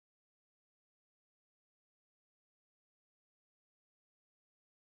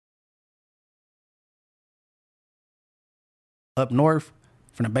 Up north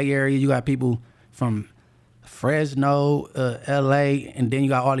from the Bay Area, you got people from Fresno, LA, and then you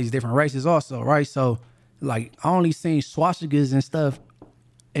got all these different races also, right? So, like, I only seen swastikas and stuff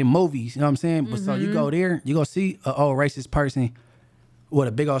in movies, you know what I'm saying? But so you go there, you go see an old racist person with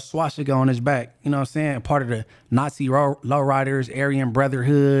a big old swastika on his back, you know what I'm saying? Part of the Nazi lowriders, Aryan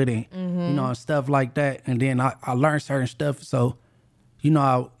Brotherhood, and you know, stuff like that. And then I learned certain stuff. So, you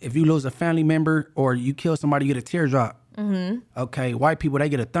know, if you lose a family member or you kill somebody, you get a teardrop. Okay, white people, they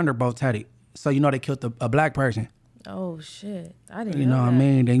get a thunderbolt tatted. So, you know, they killed a black person. Oh, shit. I didn't know You know what I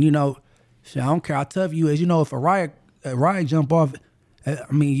mean? Then, you know, shit, I don't care how tough you is. You know, if a riot jump off,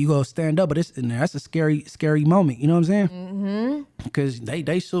 I mean, you go stand up, but that's a scary moment. You know what I'm saying? Because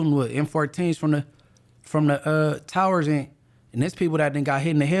they shooting with M14s from the towers, and there's people that then got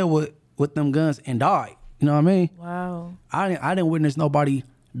hit in the head with them guns and died. You know what I mean? Wow. I didn't witness nobody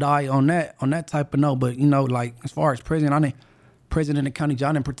die on that type of note, but you know, like as far as prison, prison in the county jail,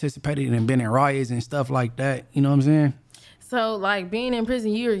 I done participated and been in riots and stuff like that. You know what I'm saying? So like being in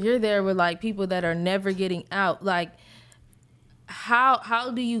prison, you're there with like people that are never getting out. Like,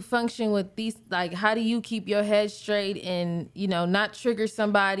 how do you function with these? Like, how do you keep your head straight and, you know, not trigger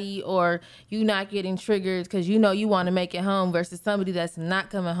somebody, or you not getting triggered because you know you want to make it home versus somebody that's not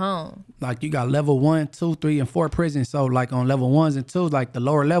coming home? Like, you got level 1, 2, 3, and 4 prisons. So like on level 1s and 2s, like the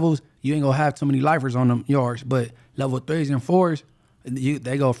lower levels, you ain't gonna have too many lifers on them yards. But level 3s and 4s,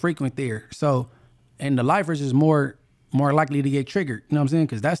 they go frequent there. So, and the lifers is more likely to get triggered. You know what I'm saying?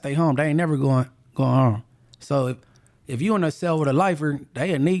 Because that's their home. They ain't never going home. So if you in a cell with a lifer,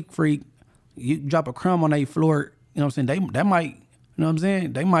 they a neat freak. You drop a crumb on their floor, you know what I'm saying? They might, you know what I'm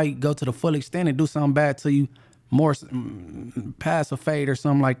saying? They might go to the full extent and do something bad to you, more pass a fade or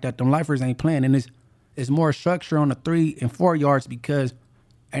something like that. Them lifers ain't playing, and it's more structure on the 3 and 4 yards because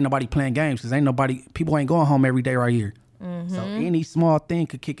ain't nobody playing games. Because people ain't going home every day right here. So any small thing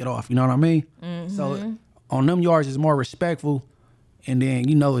could kick it off. You know what I mean? So on them yards, it's more respectful, and then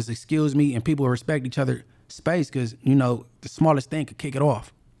you know it's excuse me, and people respect each other space because you know the smallest thing could kick it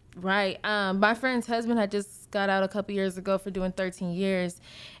off. Right. My friend's husband had just got out a couple years ago for doing 13 years,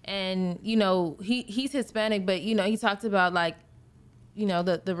 and you know he's Hispanic, but you know he talked about like, you know,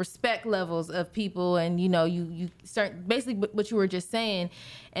 the respect levels of people, and you know you start basically what you were just saying,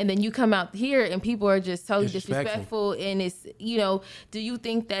 and then you come out here and people are just totally disrespectful, and it's, you know, do you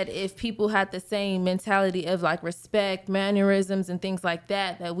think that if people had the same mentality of like respect, mannerisms, and things like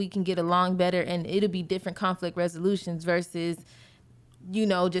that we can get along better, and it'll be different conflict resolutions versus, you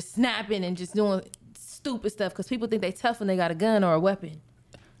know, just snapping and just doing stupid stuff because people think they tough when they got a gun or a weapon?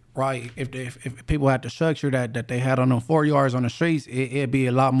 Right. If people had the structure that they had on them 4 yards on the streets, it'd be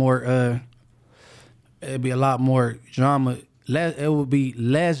a lot more. It'd be a lot more drama. It would be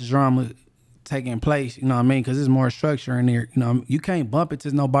less drama taking place. You know what I mean? Because there's more structure in there. You know, you can't bump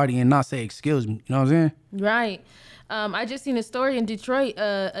into nobody and not say excuse me. You know what I'm saying? Right. I just seen a story in Detroit.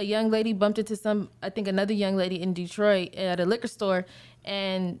 A young lady bumped into another young lady in Detroit at a liquor store,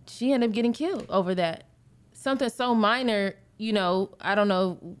 and she ended up getting killed over that. Something so minor. You know, I don't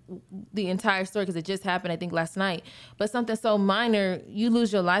know the entire story because it just happened, I think, last night. But something so minor, you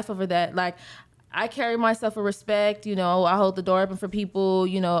lose your life over that. Like, I carry myself with respect. You know, I hold the door open for people.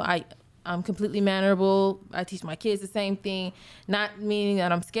 You know, I'm completely mannerable. I teach my kids the same thing. Not meaning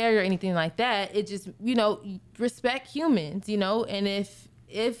that I'm scary or anything like that. It just, you know, respect humans, you know. And if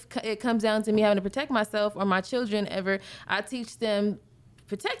it comes down to me having to protect myself or my children ever, I teach them,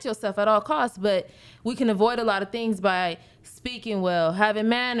 protect yourself at all costs, but we can avoid a lot of things by speaking well, having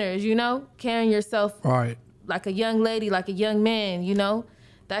manners, you know, carrying yourself right, like a young lady, like a young man, you know.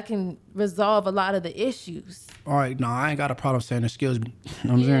 resolve a lot of the issues. All right, no, I ain't got a problem saying excuse me. You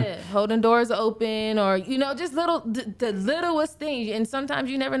know what I'm saying? Yeah, holding doors open, or just the littlest things. And sometimes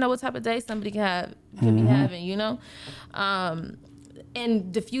you never know what type of day somebody can be having.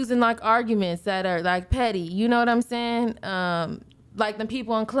 And diffusing like arguments that are like petty. You know what I'm saying? Like the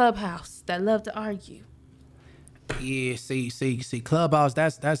people on Clubhouse that love to argue. Yeah, see, Clubhouse.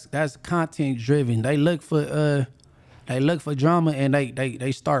 That's content driven. They look for drama, and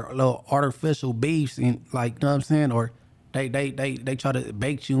they start little artificial beefs, and like, you know what I'm saying, or they try to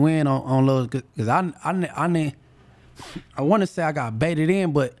bait you in on little. Cause I want to say I got baited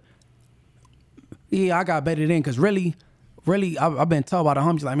in, but yeah, I got baited in because really, I've been told by the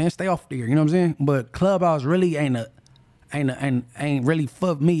homies like, man, stay off there. You know what I'm saying? But Clubhouse really ain't really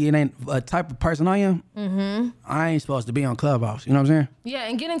for me. It ain't a type of person I am. Mm-hmm. I ain't supposed to be on Clubhouse. You know what I'm saying? Yeah,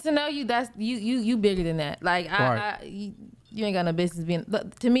 and getting to know you, that's you bigger than that. Like you ain't got no business being.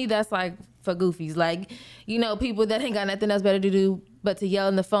 To me, that's like for goofies. Like, people that ain't got nothing else better to do but to yell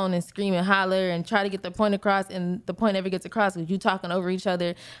on the phone and scream and holler and try to get the point across, and the point never gets across because you talking over each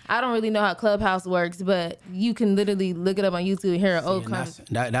other. I don't really know how Clubhouse works, but you can literally look it up on YouTube and hear an old conversation.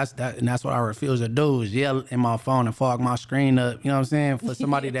 That's what I refuse to do, is yell in my phone and fog my screen up. You know what I'm saying? For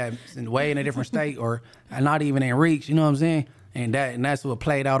somebody that's way in a different state or not even in reach. You know what I'm saying? And that's what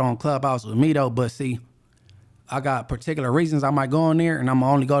played out on Clubhouse with me though. But see, I got particular reasons I might go on there, and I'm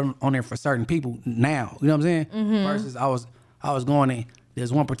only going on there for certain people now. You know what I'm saying? Mm-hmm. Versus I was going in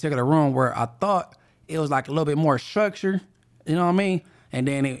this one particular room where I thought it was like a little bit more structure. You know what I mean? And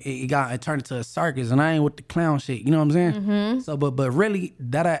then it turned into a circus, and I ain't with the clown shit. You know what I'm saying? Mm-hmm. So, but really,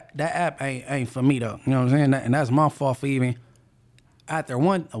 that app ain't for me though. You know what I'm saying? And that's my fault for even after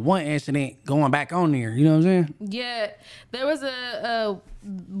one incident going back on there. You know what I'm saying? Yeah, there was a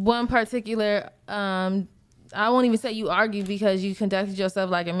one particular. I won't even say you argued because you conducted yourself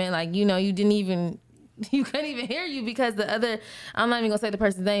like a man. Like, you couldn't even hear you because the other, I'm not even gonna say the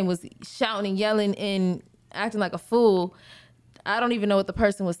person's name, was shouting and yelling and acting like a fool. I don't even know what the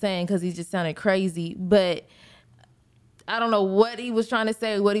person was saying because he just sounded crazy, but I don't know what he was trying to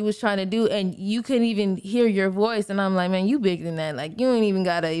say, what he was trying to do, and you couldn't even hear your voice. And I'm like, man, you bigger than that. Like,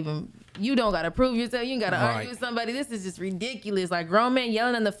 you don't gotta prove yourself. You ain't gotta argue with somebody. This is just ridiculous. Like, grown men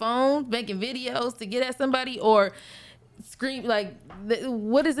yelling on the phone, making videos to get at somebody, or scream. Like,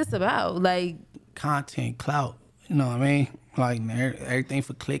 what is this about? Like, content, clout. You know what I mean? Like, everything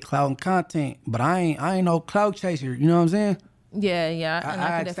for click, clout, and content. But I ain't no clout chaser. You know what I'm saying? Yeah.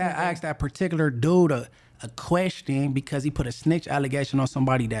 I asked that particular dude a question because he put a snitch allegation on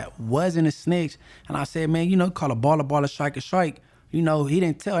somebody that wasn't a snitch, and I said, man, call a ball, strike a strike. He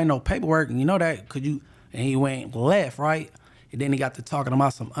didn't tell, ain't no paperwork, and you know that, and he went left, right? And then he got to talking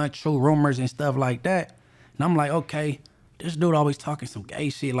about some untrue rumors and stuff like that. And I'm like, okay, this dude always talking some gay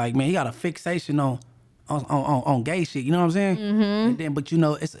shit. Like, man, he got a fixation on gay shit, you know what I'm saying? Mm-hmm. And then, but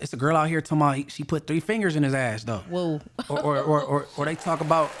it's a girl out here talking about she put 3 fingers in his ass, though. Whoa. or they talk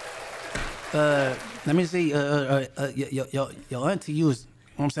about, let me see, your auntie, you was, you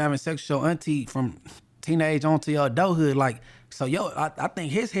know what I'm saying, having sex with your auntie from teenage on to your adulthood, like, so I think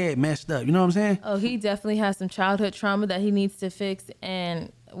his head messed up. You know what I'm saying? Oh, he definitely has some childhood trauma that he needs to fix.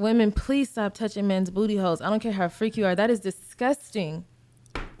 And women, please stop touching men's booty holes. I don't care how freaky you are. That is disgusting.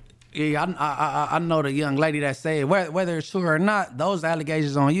 Yeah, I know the young lady that said whether it's true or not, those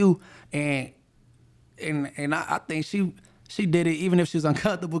allegations on you, and I think she did it even if she was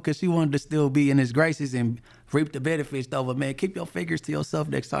uncomfortable because she wanted to still be in his graces and reap the benefits. Though, but man, keep your fingers to yourself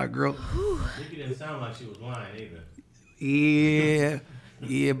next time, girl. Nikki didn't sound like she was lying either. Yeah.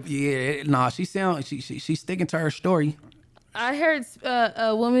 Nah, she's sticking to her story. I heard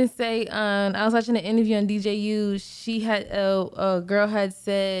a woman say, I was watching an interview on DJU. She had a girl had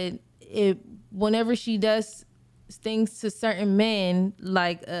said whenever she does things to certain men,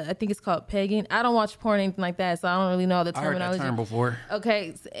 like I think it's called pegging. I don't watch porn or anything like that, so I don't really know the terminology. I heard that term before.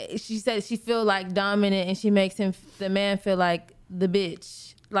 Okay, she said she feel like dominant, and she makes the man feel like the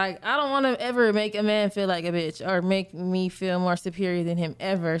bitch. Like, I don't want to ever make a man feel like a bitch or make me feel more superior than him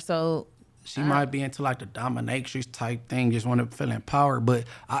ever. So she might be into like the dominatrix type thing, just want to feel empowered. But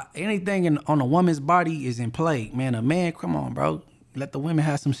anything on a woman's body is in play, man. A man, come on, bro. Let the women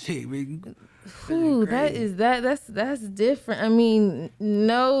have some shit. Ooh, that's different. I mean,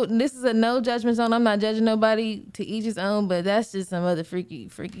 no, this is a no judgment zone. I'm not judging nobody, to each his own, but that's just some other freaky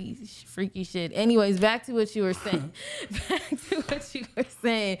shit. Anyways, back to what you were saying.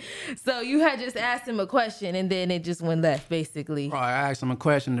 So you had just asked him a question, and then it just went left, basically. Right, I asked him a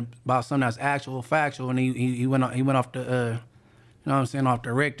question about something that's actual, factual, and he went off the, you know what I'm saying, off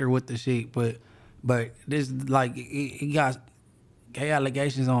the Richter with the shit. But this, like, he got gay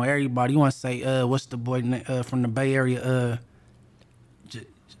allegations on everybody. You want to say, what's the boy from the Bay Area?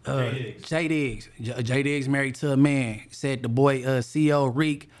 Jay Diggs. Jay Diggs married to a man. Said the boy CEO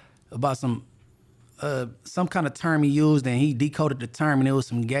Reek about some kind of term he used, and he decoded the term, and it was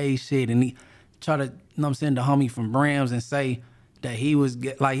some gay shit, and he tried to, you know what I'm saying, the homie from Brams and say that he was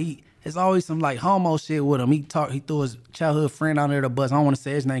it's always some like homo shit with him. He threw his childhood friend under the bus. I don't want to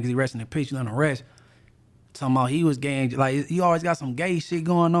say his name because he resting in peace. He on arrest. Talking about he was gay, like he always got some gay shit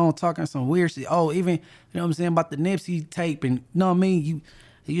going on, talking some weird shit. Oh, even, you know what I'm saying, about the Nipsey tape, and you know what I mean?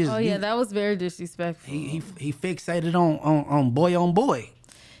 That was very disrespectful. He fixated on boy.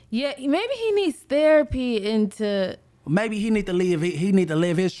 Yeah, maybe he needs therapy into. Maybe he need to live. He need to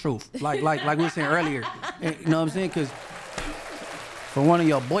live his truth, like we were saying earlier. You know what I'm saying? Because for one of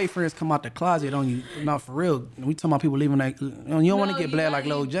your boyfriends come out the closet on you, not for real. We talking about people leaving that. You don't want to get bled like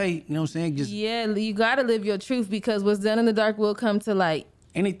Lil J. You know what I'm saying? You gotta live your truth, because what's done in the dark will come to light.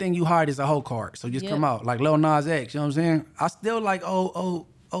 Anything you hide is a whole card. So just come out like Lil Nas X. You know what I'm saying? I still like Old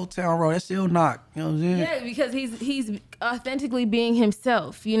Town Road. That still knock. You know what I'm saying? Yeah, because he's authentically being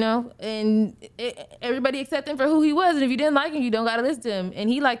himself, you know, and everybody accept him for who he was. And if you didn't like him, you don't gotta listen to him. And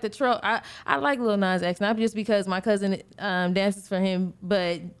he liked the troll. I like Lil Nas X, not just because my cousin dances for him,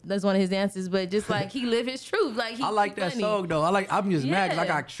 but that's one of his dances. But just like he lived his truth. Like I like that song though. I'm just mad because I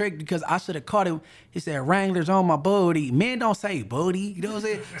got tricked because I should have caught him. He said Wranglers on my booty. Men don't say booty. You know what I'm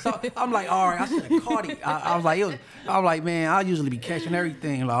saying? So I'm like, all right, I should have caught it. I was like, man, I usually be catching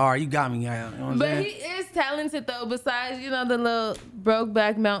everything. Like, all right, you got me. You know what I'm saying? But he is talented though. Besides, you know, the little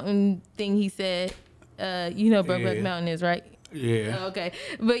Brokeback Mountain thing he said. You know, Brokeback Mountain is, right? Yeah. Okay.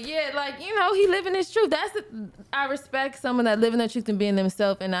 But yeah, like, you know, he living his truth. I respect someone that living their truth and being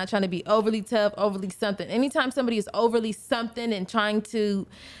themselves and not trying to be overly tough, overly something. Anytime somebody is overly something and trying to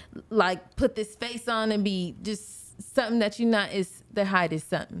like put this face on and be just something that you're not, is their hide is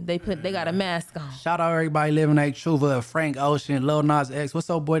something. They got a mask on. Shout out everybody living their truth. Frank Ocean, Lil Nas X. What's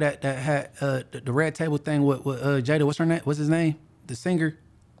up, boy that had the red table thing with Jada? What's her name? What's his name? The singer.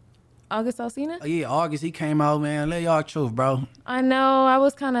 August Alsina? Oh, yeah, August. He came out, man. Let y'all truth, bro. I know. I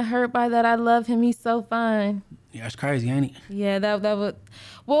was kind of hurt by that. I love him. He's so fine. Yeah, that's crazy, ain't it? Yeah, that would.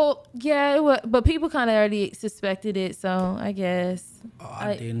 Well, yeah, it would, but people kind of already suspected it, so I guess. Oh,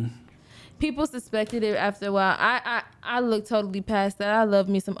 I didn't. People suspected it after a while. I looked totally past that. I love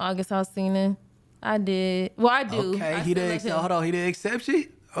me some August Alsina. I did. Well, I do. Okay, he didn't. Hold on, he didn't accept you.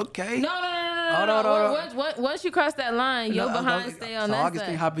 Okay. No. Hold on. Once you cross that line, your behind stay on that side. August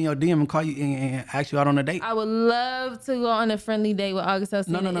can hop in your DM and call you and ask you out on a date. I would love to go on a friendly date with August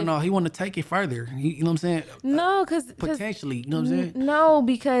Alsina. No. He want to take it further. You know what I'm saying? No, because potentially, you know what I'm saying? No,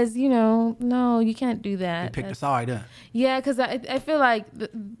 because you can't do that. You picked a side, huh? Yeah, because I feel like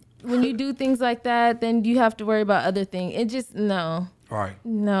when you do things like that, then you have to worry about other things. It just no. Right.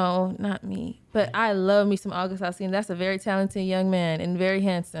 No, not me. But I love me some August Alsina. That's a very talented young man and very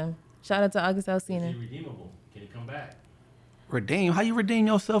handsome. Shout out to August Alsina. Is he redeemable? Can he come back? Redeem? How you redeem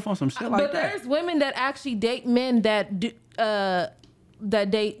yourself on some shit like that? But there's women that actually date men that date, that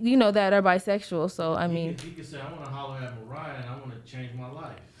are bisexual. So I mean, he could say, I want to holler at Mariah and I want to change my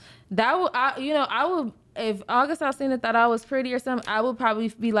life. I would. If August Alsina thought I was pretty or something, I would probably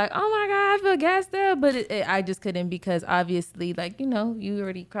be like, oh my God, I feel gassed up. But I just couldn't, because obviously, you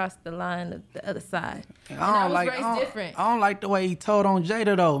already crossed the line of the other side. I was raised different. I don't like the way he told on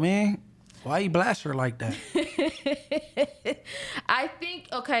Jada though, man. Why he blast her like that? I think,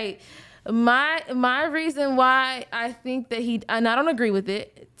 okay, my reason why I think that and I don't agree with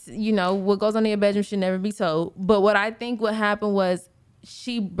it. What goes on in your bedroom should never be told. But what I think what happened was,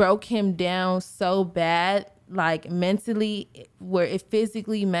 she broke him down so bad, like mentally, where it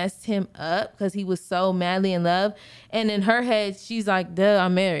physically messed him up because he was so madly in love. And in her head, she's like, duh,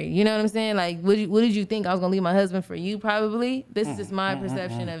 I'm married. You know what I'm saying? Like, what did you think? I was going to leave my husband for you, probably? This is just my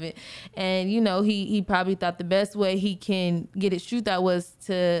perception of it. And, he probably thought the best way he can get his truth out was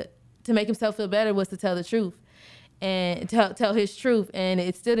to make himself feel better was to tell the truth. And tell his truth. And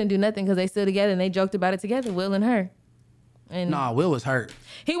it still didn't do nothing because they stood together and they joked about it together, Will and her. Nah, Will was hurt.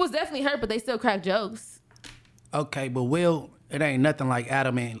 He was definitely hurt, but they still crack jokes. Okay, but Will, it ain't nothing like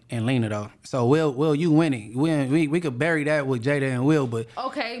Adam and Lena though. So Will, you winning. We could bury that with Jada and Will, but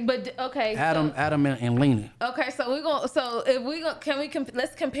okay. Adam and Lena. Okay, so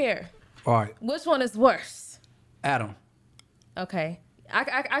let's compare. All right. Which one is worse? Adam. Okay,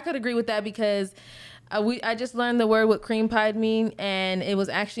 I could agree with that because I just learned the word what cream pied mean, and it was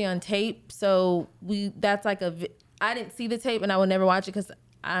actually on tape. So that's like I didn't see the tape and I would never watch it because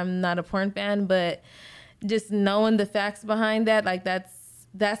I'm not a porn fan, but just knowing the facts behind that, like that's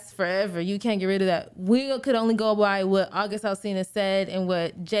that's forever. You can't get rid of that. We could only go by what August Alsina said and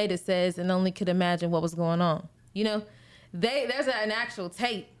what Jada says, and only could imagine what was going on. You know, there's an actual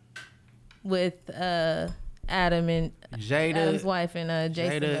tape with Adam and Adam's wife and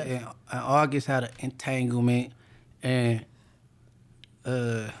Jason. Jada and August had an entanglement, and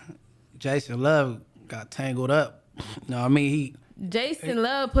Jason Love got tangled up. You know what I mean? Jason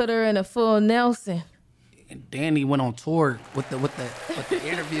Love put her in a full Nelson. And then he went on tour with the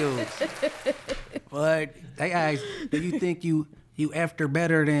interviews. But they asked, "Do you think you effed her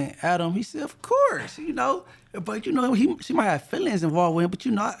better than Adam?" He said, "Of course, you know." But you know, she might have feelings involved with him. But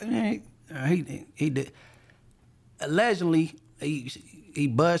you know, he did. Allegedly, he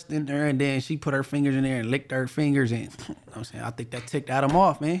busted in there, and then she put her fingers in there and licked her fingers. And you know what I'm saying, I think that ticked Adam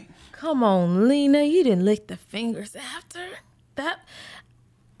off, man. Come on, Lena, you didn't lick the fingers after that.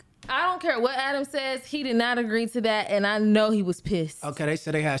 I don't care what Adam says. He did not agree to that, and I know he was pissed. Okay, they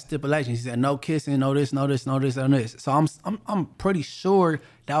said they had stipulations. He said no kissing, no this, no this, no this, no this. So I'm pretty sure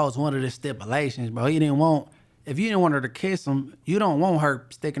that was one of the stipulations, bro. He didn't want, if you didn't want her to kiss him, you don't want her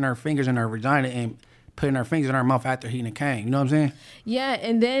sticking her fingers in her vagina and putting her fingers in her mouth after he came. You know what I'm saying? Yeah,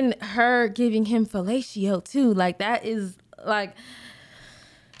 and then her giving him fellatio too. Like that is like.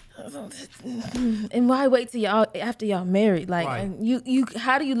 And why wait till y'all after y'all married? Like, right. And you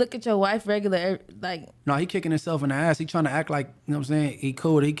how do you look at your wife regular? Like, no, he kicking himself in the ass. He trying to act like, you know what I'm saying, he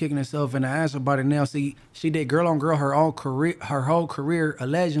cool. He kicking himself in the ass about it now. See, she did girl on girl her whole career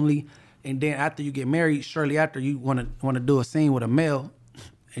allegedly, and then after you get married, shortly after you want to do a scene with a male,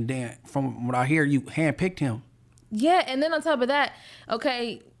 and then from what I hear, you handpicked him. Yeah, and then on top of that,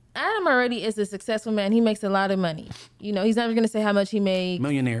 okay. Adam already is a successful man. He makes a lot of money. You know, he's never going to say how much he made.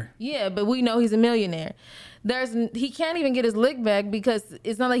 Millionaire. Yeah, but we know he's a millionaire. He can't even get his lick back because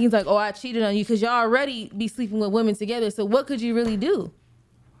it's not like he's like, oh, I cheated on you, because y'all already be sleeping with women together. So what could you really do?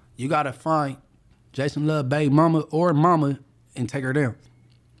 You got to find Jason Love baby mama or mama and take her down.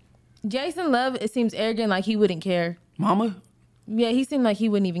 Jason Love, it seems arrogant, like he wouldn't care. Mama? Yeah, he seemed like he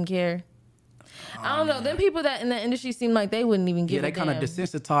wouldn't even care. I don't know. Them people that in the industry seem like they wouldn't even give a damn. Yeah, they kind of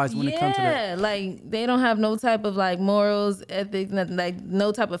desensitized when it comes to that. Yeah, like they don't have no type of like morals, ethics, nothing, like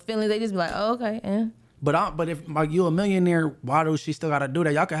no type of feelings. They just be like, oh, okay. Eh. But if like you a millionaire, why do she still got to do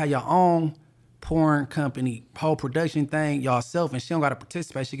that? Y'all can have your own porn company, whole production thing, y'allself, and she don't got to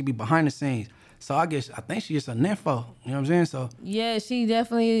participate. She could be behind the scenes. So I think she just a nympho. You know what I'm saying? So yeah, she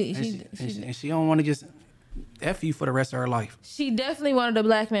definitely. And she don't want to just F you for the rest of her life. She definitely wanted a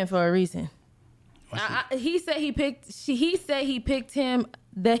black man for a reason. He said he picked him. He picked him?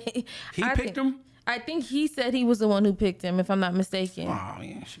 I think he said he was the one who picked him, if I'm not mistaken. Oh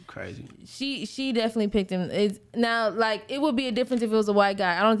yeah, she crazy. She definitely picked him. It's now like it would be a difference if it was a white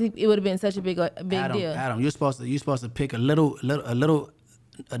guy. I don't think it would have been such a big deal. Adam, you're supposed to pick a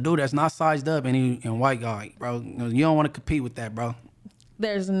dude that's not sized up and white guy, bro. You don't want to compete with that, bro.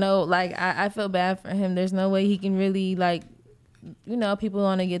 There's no like I feel bad for him. There's no way he can really like. You know, people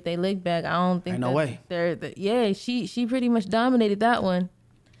want to get their lick back. I don't think. Ain't no way. Yeah, she pretty much dominated that one.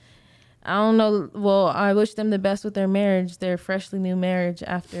 I don't know. Well, I wish them the best with their marriage, their freshly new marriage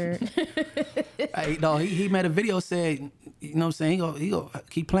after. Hey, no, he made a video said, you know what I'm saying? He go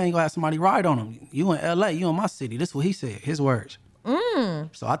keep playing. He gonna have somebody ride on him. You in L.A., you in my city. This is what he said. His words.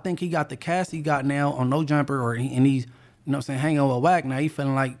 So I think he got the cast he got now on No Jumper, and he's, you know what I'm saying, hanging over Whack. Now he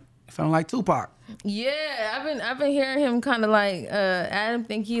feeling like Tupac. Yeah, I've been hearing him kind of like Adam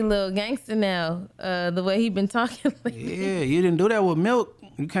think he a little gangster now. The way he been talking. Yeah, you didn't do that with Milk.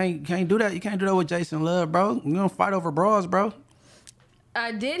 You can't do that. You can't do that with Jason Love, bro. You don't fight over bras, bro.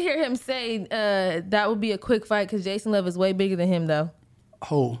 I did hear him say that would be a quick fight because Jason Love is way bigger than him, though.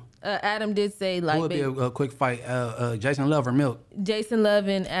 Who? Adam did say like. Who would be a quick fight? Jason Love or Milk? Jason Love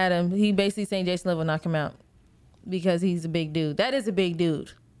and Adam. He basically saying Jason Love will knock him out because he's a big dude. That is a big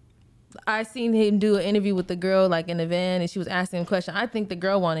dude. I seen him do an interview with the girl like in the van, and she was asking him questions. I think the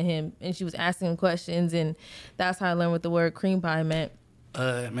girl wanted him, and she was asking him questions, and that's how I learned what the word cream pie meant.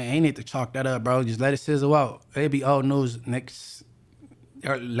 Man, he need to chalk that up, bro. Just let it sizzle out. It'll be old news next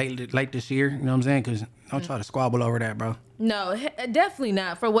or late this year. You know what I'm saying? Because don't try to squabble over that, bro. No, definitely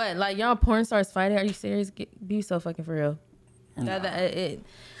not. For what? Like y'all porn stars fighting? Are you serious? Be so fucking for real. Nah.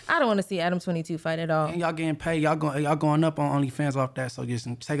 I don't want to see Adam 22 fight at all. And y'all getting paid. Y'all going up on OnlyFans off that. So just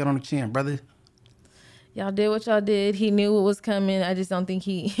take it on the chin, brother. Y'all did what y'all did. He knew what was coming. I just don't think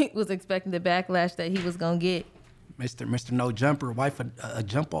he was expecting the backlash that he was gonna get. Mr. No Jumper, wife a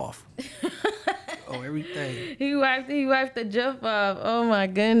jump off. Oh, everything. He wiped the jump off. Oh my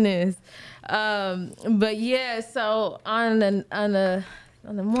goodness. But yeah. So on a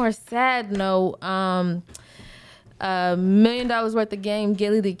more sad note, $1 million worth of game.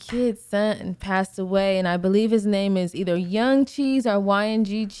 Gilly the Kid's son passed away, and I believe his name is either Young Cheese or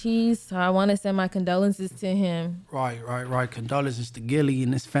YNG Cheese. So I want to send my condolences to him. Right. Condolences to Gilly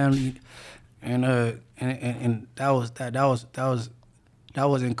and his family, and that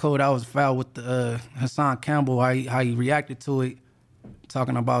wasn't cool. That was foul with the Hassan Campbell. How he reacted to it,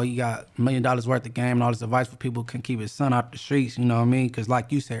 talking about he got $1 million worth of game and all this advice for people can keep his son out the streets. You know what I mean? Because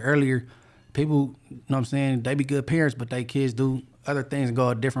like you said earlier, people, you know what I'm saying, they be good parents, but they kids do other things and go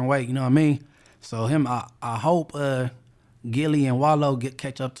a different way. You know what I mean? So I hope Gilly and Wallow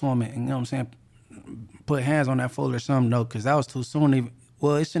catch up to him and, you know what I'm saying, put hands on that fool or something though, because that was too soon.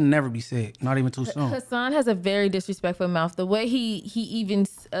 Well, it should never be said. Not even too soon. Hassan has a very disrespectful mouth. The way he even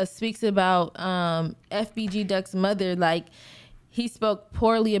speaks about FBG Duck's mother, like he spoke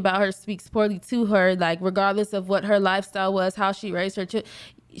poorly about her, speaks poorly to her, like regardless of what her lifestyle was, how she raised her children.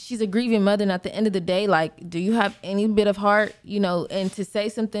 She's a grieving mother, and at the end of the day, like, do you have any bit of heart, you know? And to say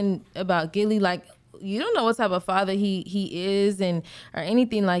something about Gilly, like, you don't know what type of father he is, and or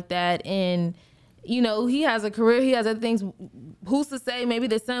anything like that. And you know, he has a career, he has other things. Who's to say maybe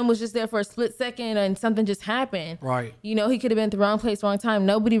the son was just there for a split second and something just happened? Right. You know, he could have been at the wrong place, wrong time.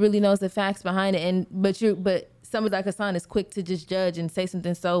 Nobody really knows the facts behind it. And but somebody like Hassan is quick to just judge and say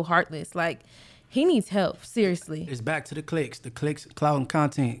something so heartless. Like, he needs help, seriously. It's back to the clicks, clout and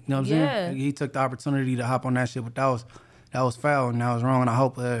content. You know what I'm saying? He took the opportunity to hop on that shit, but that was foul and that was wrong. And I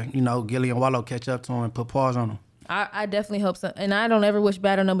hope you know, Gilly and Wallow catch up to him and put pause on him. I definitely hope so. And I don't ever wish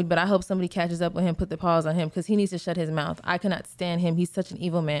bad on nobody, but I hope somebody catches up with him, put the pause on him, because he needs to shut his mouth. I cannot stand him. He's such an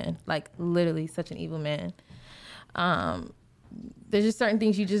evil man. Like, literally such an evil man. There's just certain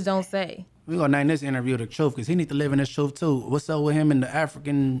things you just don't say. We're going to name this interview The Truth, because he needs to live in this truth, too. What's up with him and the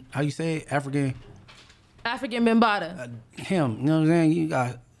African, how you say it? African Bambaataa. Him, you know what I'm saying? You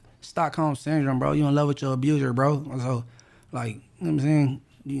got Stockholm Syndrome, bro. You in love with your abuser, bro. So, like, you know what I'm saying?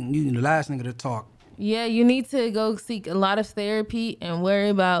 You the last nigga to talk. Yeah, you need to go seek a lot of therapy and worry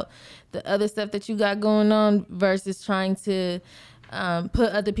about the other stuff that you got going on versus trying to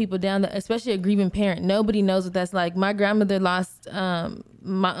put other people down, especially a grieving parent. Nobody knows what that's like. My grandmother lost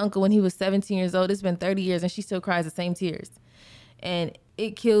my uncle when he was 17 years old. It's been 30 years and she still cries the same tears. And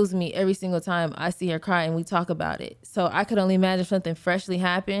it kills me every single time I see her cry and we talk about it. So I could only imagine if something freshly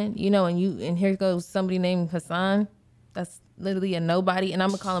happened, you know, and here goes somebody named Hassan. That's literally a nobody. And I'm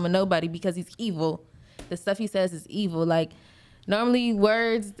going to call him a nobody because he's evil. The stuff he says is evil. Like, normally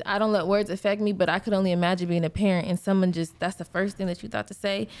words, I don't let words affect me, but I could only imagine being a parent and someone just, that's the first thing that you thought to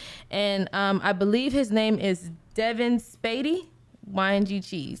say. And I believe his name is Devin Spady, YNG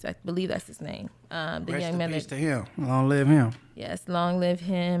Cheese. I believe that's his name. The Rest young in man. Peace to him. Long live him. Yes, long live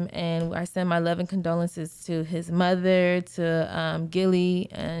him. And I send my love and condolences to his mother, to Gilly,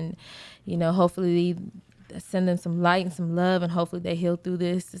 and, you know, hopefully send them some light and some love, and hopefully they heal through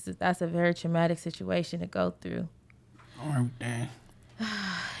this. That's a very traumatic situation to go through. Oh, damn.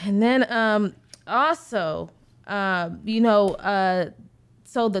 And then also, you know,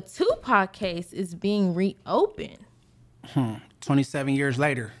 so the Tupac case is being reopened. 27 years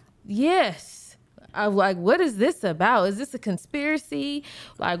later. Yes. I'm like, what is this about? Is this a conspiracy?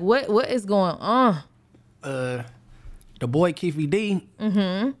 Like, what is going on? The boy Keefy D.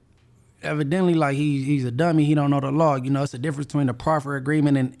 Mm-hmm. Evidently, like, he's a dummy. He don't know the law. You know, it's a difference between the proffer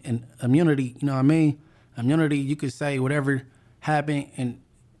agreement and immunity. You know what I mean? Immunity, you could say whatever happened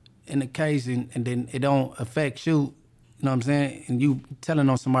in the case, and then it don't affect you. You know what I'm saying? And you telling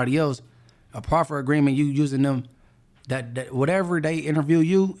on somebody else. A proffer agreement, you using them, that whatever they interview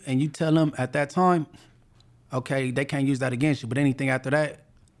you and you tell them at that time, okay, they can't use that against you. But anything after that,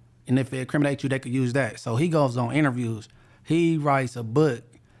 and if it incriminates you, they could use that. So he goes on interviews. He writes a book.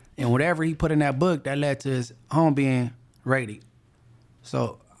 And whatever he put in that book, that led to his home being raided.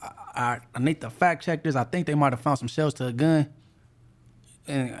 So I need to fact check this. I think they might have found some shells to a gun.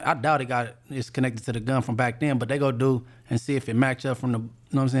 And I doubt it's connected to the gun from back then, but they go do and see if it match up from the, you know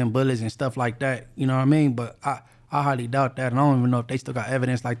what I'm saying, bullets and stuff like that. You know what I mean? But I highly doubt that. And I don't even know if they still got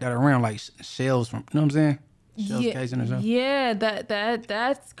evidence like that around, like shells from, you know what I'm saying? Shells casing or something. Yeah,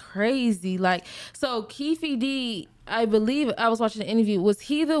 that's crazy. Like, so Keefy D, I believe I was watching an interview. Was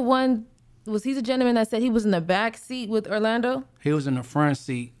he the gentleman that said he was in the back seat with Orlando? He was in the front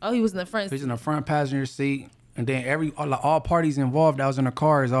seat. Oh, he was in the front seat. He was in the front passenger seat. And then all parties involved that was in the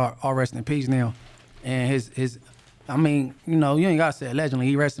cars all rest in peace now. And his I mean, you know, you ain't gotta say allegedly,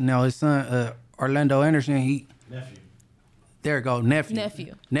 he rested now. His son, Orlando Anderson, Nephew. There you go,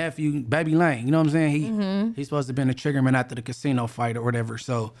 nephew, Baby Lane. You know what I'm saying? He's supposed to have been a triggerman after the casino fight or whatever.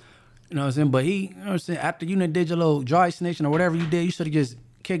 So, you know what I'm saying? But you know what I'm saying? After you did your little dry snitching or whatever you did, you should have just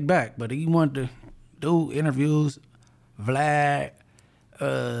kicked back. But he wanted to do interviews Vlad,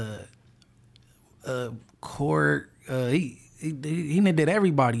 Court. He did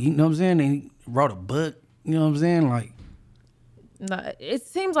everybody. You know what I'm saying? And he wrote a book. You know what I'm saying? Like, No, it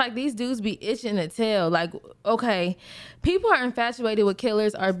seems like these dudes be itching to tell. Like, okay, people are infatuated with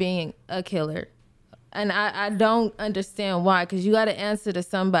killers or being a killer. And I don't understand why, because you got to answer to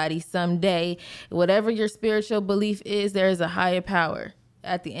somebody someday. Whatever your spiritual belief is, there is a higher power.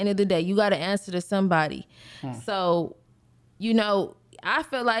 At the end of the day, you got to answer to somebody. So, you know, I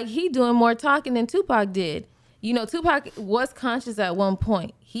feel like he doing more talking than Tupac did. You know, Tupac was conscious at one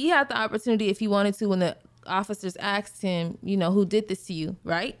point. He had the opportunity if he wanted to when the officers asked him, you know, who did this to you,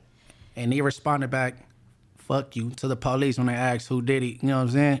 right? and he responded back, "Fuck you," to the police when they asked who did it. You know what I'm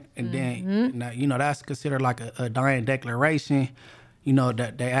saying? And then, now, you know, that's considered like a dying declaration. You know,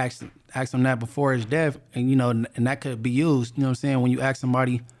 that they asked him that before his death, and you know, and that could be used. You know what I'm saying? When you ask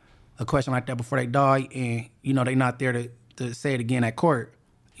somebody a question like that before they die, and you know they not there to say it again at court.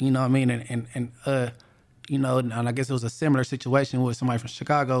 You know what I mean? And you know, and I guess it was a similar situation with somebody from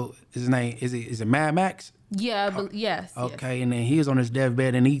Chicago. His name is it Mad Max? Yeah, but yes. Okay, yes. and then he was on his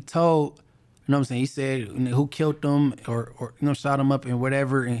deathbed, and he told, you know what I'm saying, he said who killed him or you know, shot him up and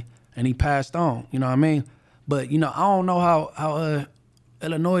whatever, and he passed on, you know what I mean? But, you know, I don't know how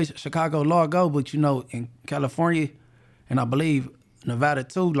Illinois, Chicago law go, but, you know, in California, and I believe Nevada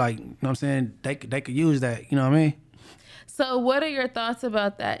too, like, you know what I'm saying, they could use that, you know what I mean? So what are your thoughts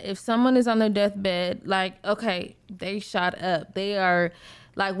about that? If someone is on their deathbed, like, okay, they shot up, they are,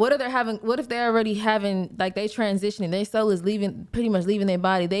 like, what if they're already having, like, they transitioning, their soul is pretty much leaving their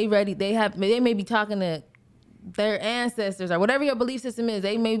body, they may be talking to their ancestors or whatever your belief system is,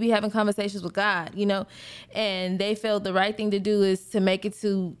 they may be having conversations with God, you know, and they felt the right thing to do is to make it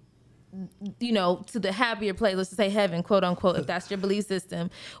to, you know, to the happier place, let's just say heaven, quote unquote, if that's your belief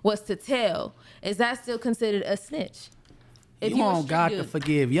system, was to tell. Is that still considered a snitch? You want God to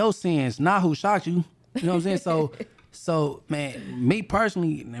forgive your sins, not who shot you. You know what I'm saying? So man, me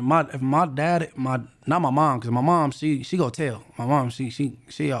personally, if my dad, not my mom, because my mom, she go tell. My mom, she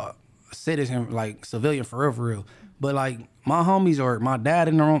a citizen, like civilian for real. But like my homies or my dad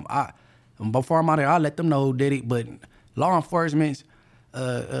in the room, before I'm out there, I let them know who did it. But law enforcement,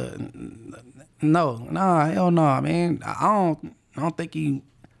 hell no, man. I don't think you.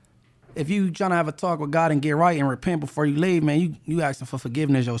 If you trying to have a talk with God and get right and repent before you leave, man, you asking for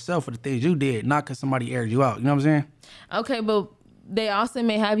forgiveness yourself for the things you did, not because somebody aired you out. You know what I'm saying? Okay, but they also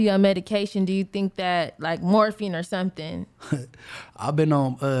may have you on medication. Do you think that, like, morphine or something? I've been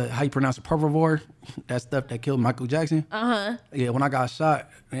on, how you pronounce it, Pervivor, that stuff that killed Michael Jackson. Uh-huh. Yeah, when I got shot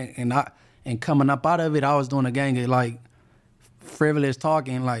and coming up out of it, I was doing a gang of, like, frivolous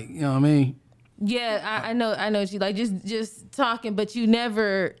talking, like, you know what I mean? Yeah, I know what you, like, just talking, but you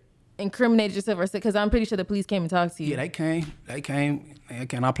never incriminated yourself or said, because I'm pretty sure the police came and talked to you. Yeah, they came.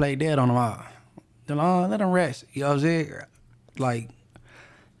 I played dead on them. Let them rest. You know what I'm saying? Like,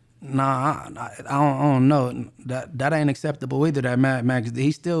 nah, I don't know. That ain't acceptable either. That Mad Max,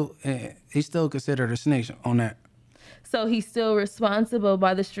 he's still considered a snitch on that. So he's still responsible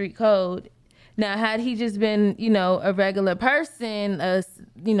by the street code. Now, had he just been, you know, a regular person, a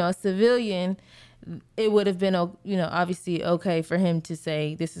civilian, it would have been, you know, obviously okay for him to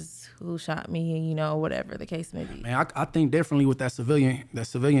say, this is who shot me, you know, whatever the case may be. Man, I think differently with that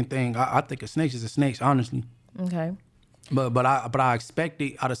civilian thing. I think a snitch is a snitch, honestly. Okay. But I expect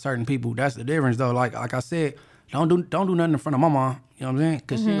it out of certain people. That's the difference, though. Like I said, don't do nothing in front of my mom. You know what I'm saying?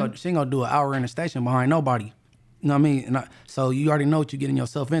 Because she ain't gonna do an hour in the station behind nobody. You know what I mean? And so you already know what you're getting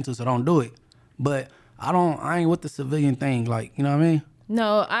yourself into, so don't do it. But I ain't with the civilian thing. Like, you know what I mean?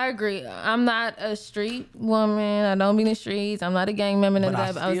 No, I agree. I'm not a street woman. I don't be in the streets. I'm not a gang member.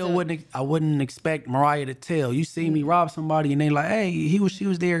 But I wouldn't expect Mariah to tell. You see me rob somebody and they like, hey, she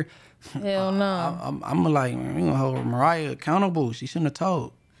was there. Hell no. I'm like, man, you gonna hold Mariah accountable. She shouldn't have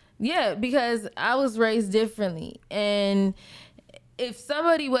told. Yeah, because I was raised differently. And if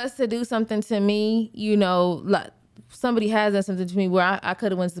somebody was to do something to me, you know, like somebody has done something to me where I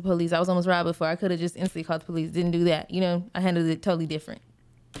could have went to the police. I was almost robbed before. I could have just instantly called the police. Didn't do that. You know, I handled it totally different.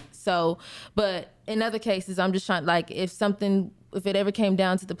 So, but in other cases, I'm just trying, like, if it ever came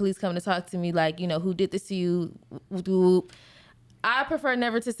down to the police coming to talk to me, like, you know, who did this to you? I prefer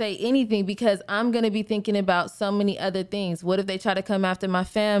never to say anything because I'm going to be thinking about so many other things. What if they try to come after my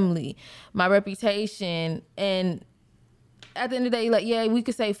family, my reputation? And at the end of the day, like, yeah, we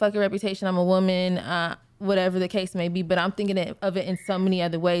could say, fuck your reputation. I'm a woman, whatever the case may be. But I'm thinking of it in so many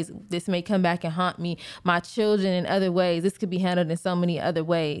other ways. This may come back and haunt me, my children in other ways. This could be handled in so many other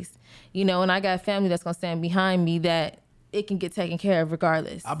ways. You know, and I got family that's going to stand behind me that it can get taken care of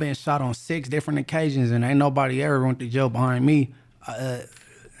regardless. I've been shot on 6 different occasions, and ain't nobody ever went to jail behind me.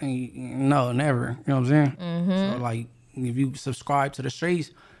 No, never. You know what I'm saying? So like, if you subscribe to the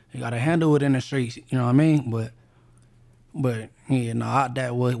streets, you gotta handle it in the streets. You know what I mean? But yeah, no,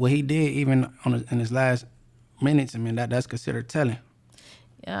 that what he did even in his last minutes. I mean, that's considered telling.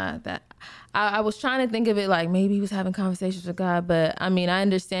 Yeah, that I was trying to think of it like maybe he was having conversations with God, but I mean I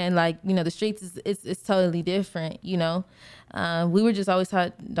understand, like, you know, the streets it's totally different. You know, we were just always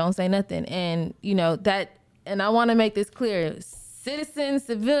taught don't say nothing, and you know that. And I want to make this clear: citizen,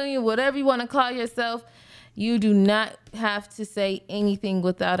 civilian, whatever you want to call yourself, you do not have to say anything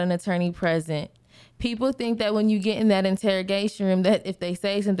without an attorney present. People think that when you get in that interrogation room, that if they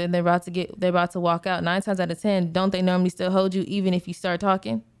say something, they're about to walk out. 9 times out of 10, don't they normally still hold you even if you start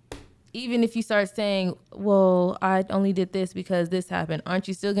talking? Even if you start saying, well, I only did this because this happened, aren't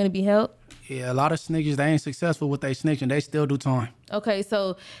you still going to be held? Yeah, a lot of snitches, they ain't successful with they snitching. They still do time. Okay,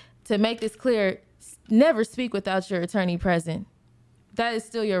 so to make this clear, never speak without your attorney present. That is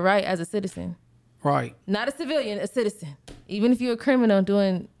still your right as a citizen. Right. Not a civilian, a citizen. Even if you're a criminal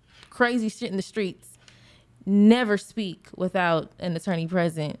doing crazy shit in the streets, never speak without an attorney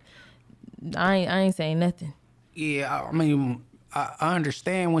present. I ain't saying nothing. Yeah, I mean, I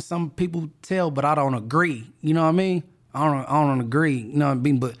understand when some people tell, but I don't agree. You know what I mean? I don't agree. You know what I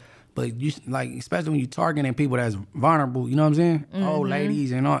mean? But you, like, especially when you're targeting people that's vulnerable. You know what I'm saying? Old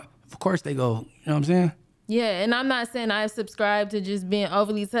ladies and all. Of course they go. You know what I'm saying? Yeah, and I'm not saying I subscribe to just being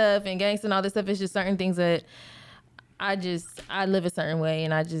overly tough and gangster and all this stuff. It's just certain things that I live a certain way,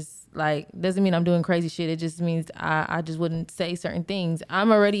 and I just, like, doesn't mean I'm doing crazy shit. It just means I just wouldn't say certain things. I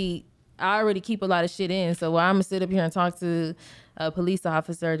already keep a lot of shit in, so why I'm gonna sit up here and talk to a police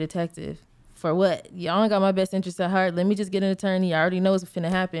officer or detective for what? Y'all ain't got my best interest at heart. Let me just get an attorney. I already know what's finna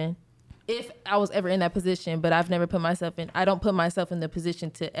happen if I was ever in that position, but I've never put myself in. I don't put myself in the position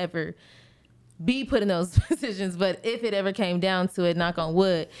to ever be put in those positions, but if it ever came down to it, knock on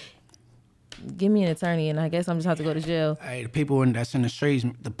wood, give me an attorney, and I guess I'm just have to go to jail. Hey, the people that's in the streets,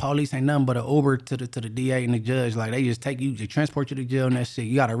 the police ain't nothing but an Uber to the DA and the judge. Like, they just take you, they transport you to jail and that shit.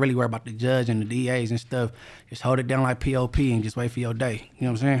 You gotta really worry about the judge and the DAs and stuff. Just hold it down like POP and just wait for your day. You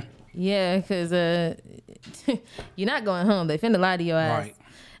know what I'm saying? Yeah, because you're not going home. They finna lie to your ass. Right.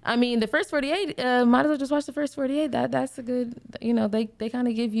 I mean, the first 48, might as well just watch the first 48. That's a good, you know, they kind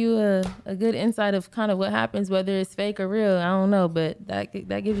of give you a good insight of kind of what happens, whether it's fake or real. I don't know, but that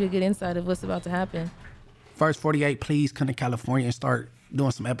gives you a good insight of what's about to happen. First 48, please come to California and start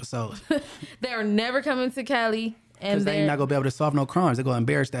doing some episodes. They're never coming to Cali. Because they ain't not going to be able to solve no crimes. They're going to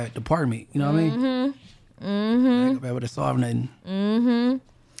embarrass that department. You know what I mean? They ain't going to be able to solve nothing.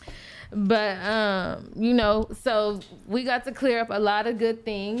 But, you know, so we got to clear up a lot of good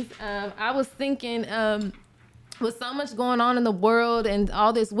things. I was thinking, with so much going on in the world and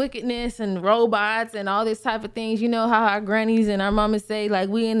all this wickedness and robots and all this type of things, you know how our grannies and our mamas say, like,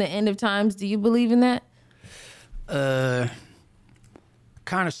 we in the end of times. Do you believe in that?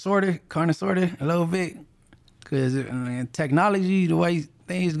 Kind of, sort of, a little bit. Because technology, the way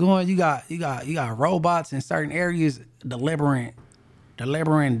things going, you got robots in certain areas delivering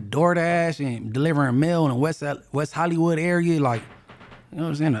DoorDash and delivering mail in the West Hollywood area, like, you know what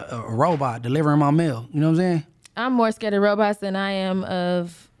I'm saying, a robot delivering my mail. You know what I'm saying? I'm more scared of robots than I am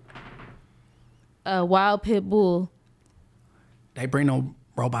of a wild pit bull. They bring no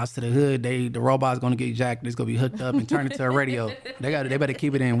robots to the hood. The robot's gonna get jacked. It's gonna be hooked up and turned into a radio. They better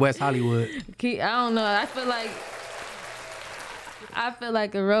keep it in West Hollywood. I don't know. I feel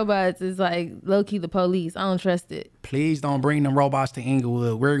like a robot is like low-key the police. I don't trust it. Please don't bring them robots to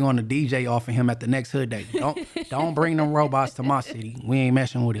Inglewood. We're going to DJ off of him at the next hood day. Don't bring them robots to my city. We ain't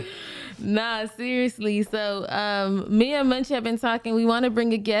messing with it. Nah, seriously. So me and Munch have been talking. We want to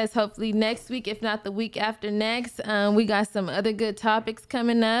bring a guest hopefully next week, if not the week after next. We got some other good topics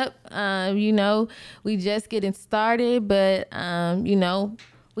coming up. You know, we just getting started, but you know,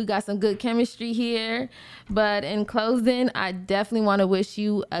 we got some good chemistry here. But in closing, I definitely want to wish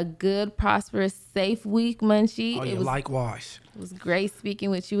you a good, prosperous, safe week, Munchie. Oh, yeah, likewise. It was great speaking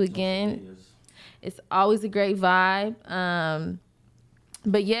with you again. It's always a great vibe.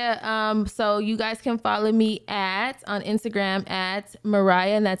 But yeah, so you guys can follow me on Instagram at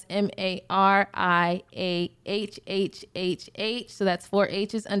Mariah, and that's MARIAHHHH. So that's 4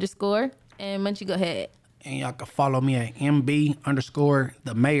 H's _. And Munchie, go ahead. And y'all can follow me at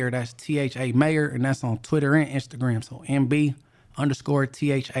MB_the mayor. That's THA mayor. And that's on Twitter and Instagram. So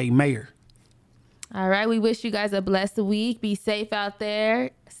MB_THA mayor. All right. We wish you guys a blessed week. Be safe out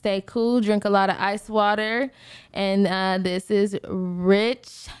there. Stay cool. Drink a lot of ice water. And this is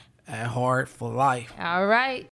Rich At Heart for Life. All right.